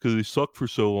Flyers because they suck for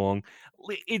so long,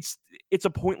 it's a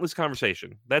pointless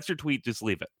conversation. That's your tweet. Just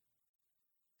leave it.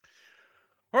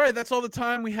 All right, that's all the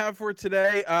time we have for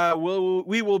today.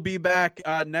 We will be back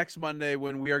next Monday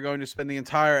when we are going to spend the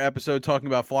entire episode talking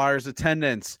about Flyers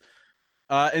attendance.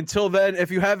 Until then, if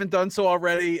you haven't done so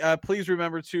already, please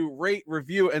remember to rate,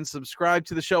 review, and subscribe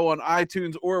to the show on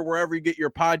iTunes or wherever you get your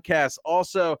podcasts.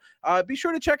 Also, be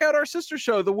sure to check out our sister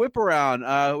show, The Whip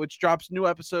Around, which drops new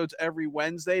episodes every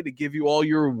Wednesday to give you all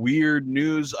your weird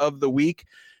news of the week.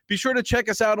 Be sure to check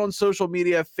us out on social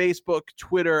media, Facebook,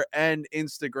 Twitter, and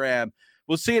Instagram.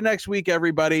 We'll see you next week,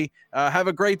 everybody. Have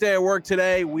a great day at work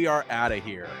today. We are out of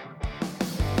here.